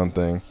 That's a fun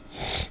thing.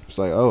 It's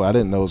like, oh, I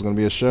didn't know it was gonna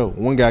be a show.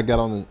 One guy got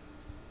on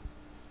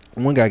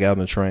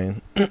the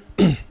train.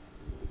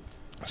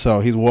 So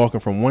he's walking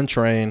from one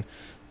train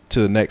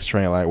to the next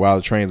train, like while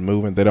the train's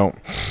moving. They don't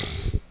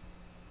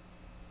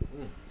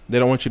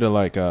want you to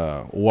like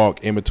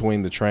walk in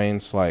between the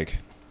trains, like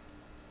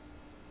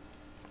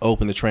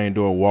open the train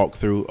door, walk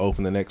through,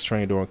 open the next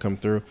train door and come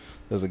through.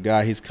 There's a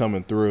guy, he's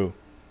coming through,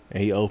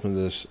 and he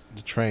opens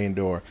the train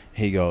door,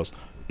 and he goes,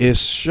 "It's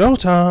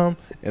showtime,"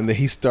 and then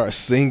he starts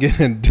singing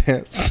and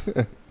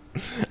dancing.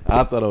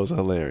 I thought it was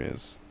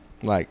hilarious.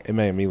 Like, it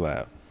made me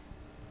laugh.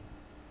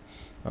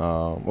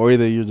 Or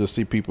either you just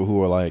see people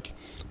who are like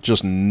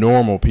just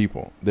normal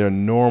people. They're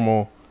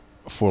normal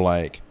for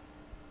like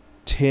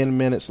 10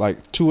 minutes,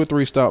 like 2 or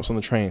 3 stops on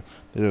the train.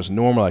 They're just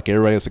normal, like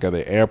everybody else. They got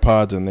their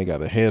AirPods and they got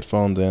their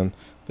headphones in.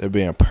 They're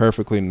being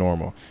perfectly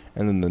normal.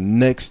 And then the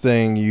next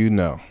thing you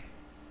know,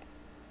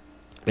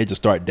 they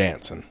just start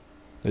dancing.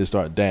 It's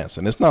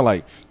not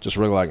like just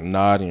really like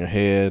nodding your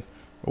head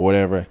or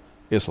whatever.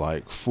 It's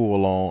like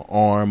full on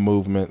arm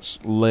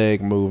movements,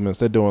 leg movements.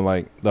 They're doing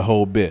like the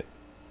whole bit.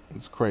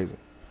 It's crazy.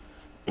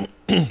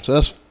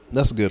 So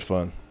that's good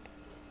fun.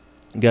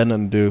 Got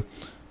nothing to do.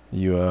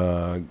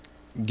 You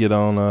get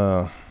on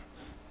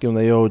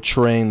the old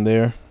train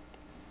there,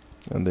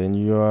 and then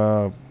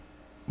you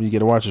get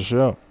to watch a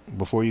show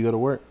before you go to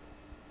work.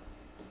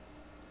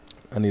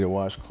 I need to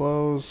wash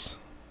clothes,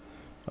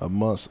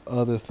 amongst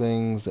other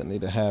things that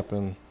need to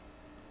happen.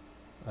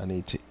 I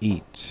need to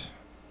eat.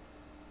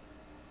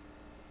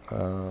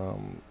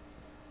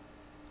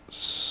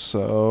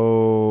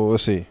 So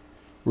let's see.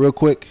 Real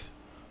quick,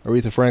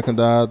 Aretha Franklin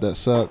died. That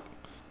sucked.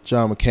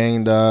 John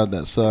McCain died.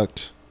 That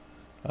sucked.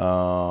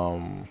 A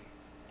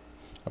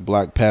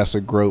black pastor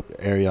groped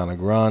Ariana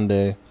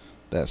Grande.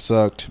 That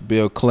sucked.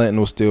 Bill Clinton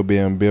was still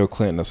being Bill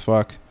Clinton as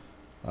fuck.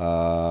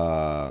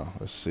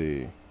 Let's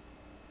see.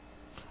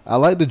 I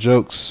like the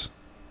jokes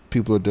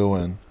people are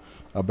doing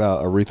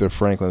about Aretha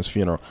Franklin's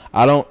funeral.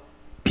 I don't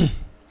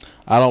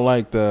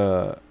like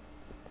the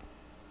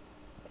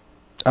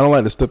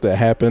stuff that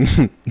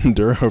happened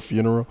during her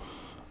funeral.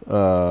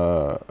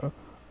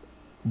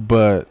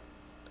 But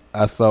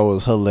I thought it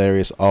was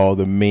hilarious all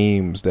the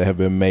memes that have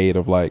been made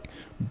of like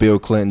Bill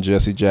Clinton,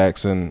 Jesse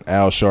Jackson,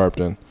 Al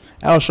Sharpton.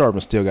 Al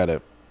Sharpton still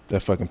got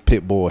that fucking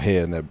pit bull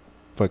head and that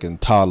fucking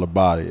toddler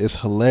body. It's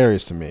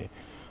hilarious to me.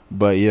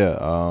 But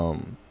yeah,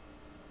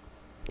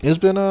 it's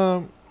been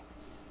an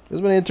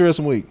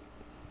interesting week.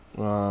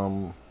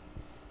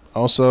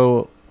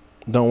 Also,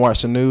 don't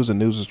watch the news. The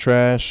news is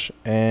trash,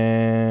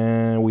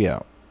 and we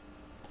out.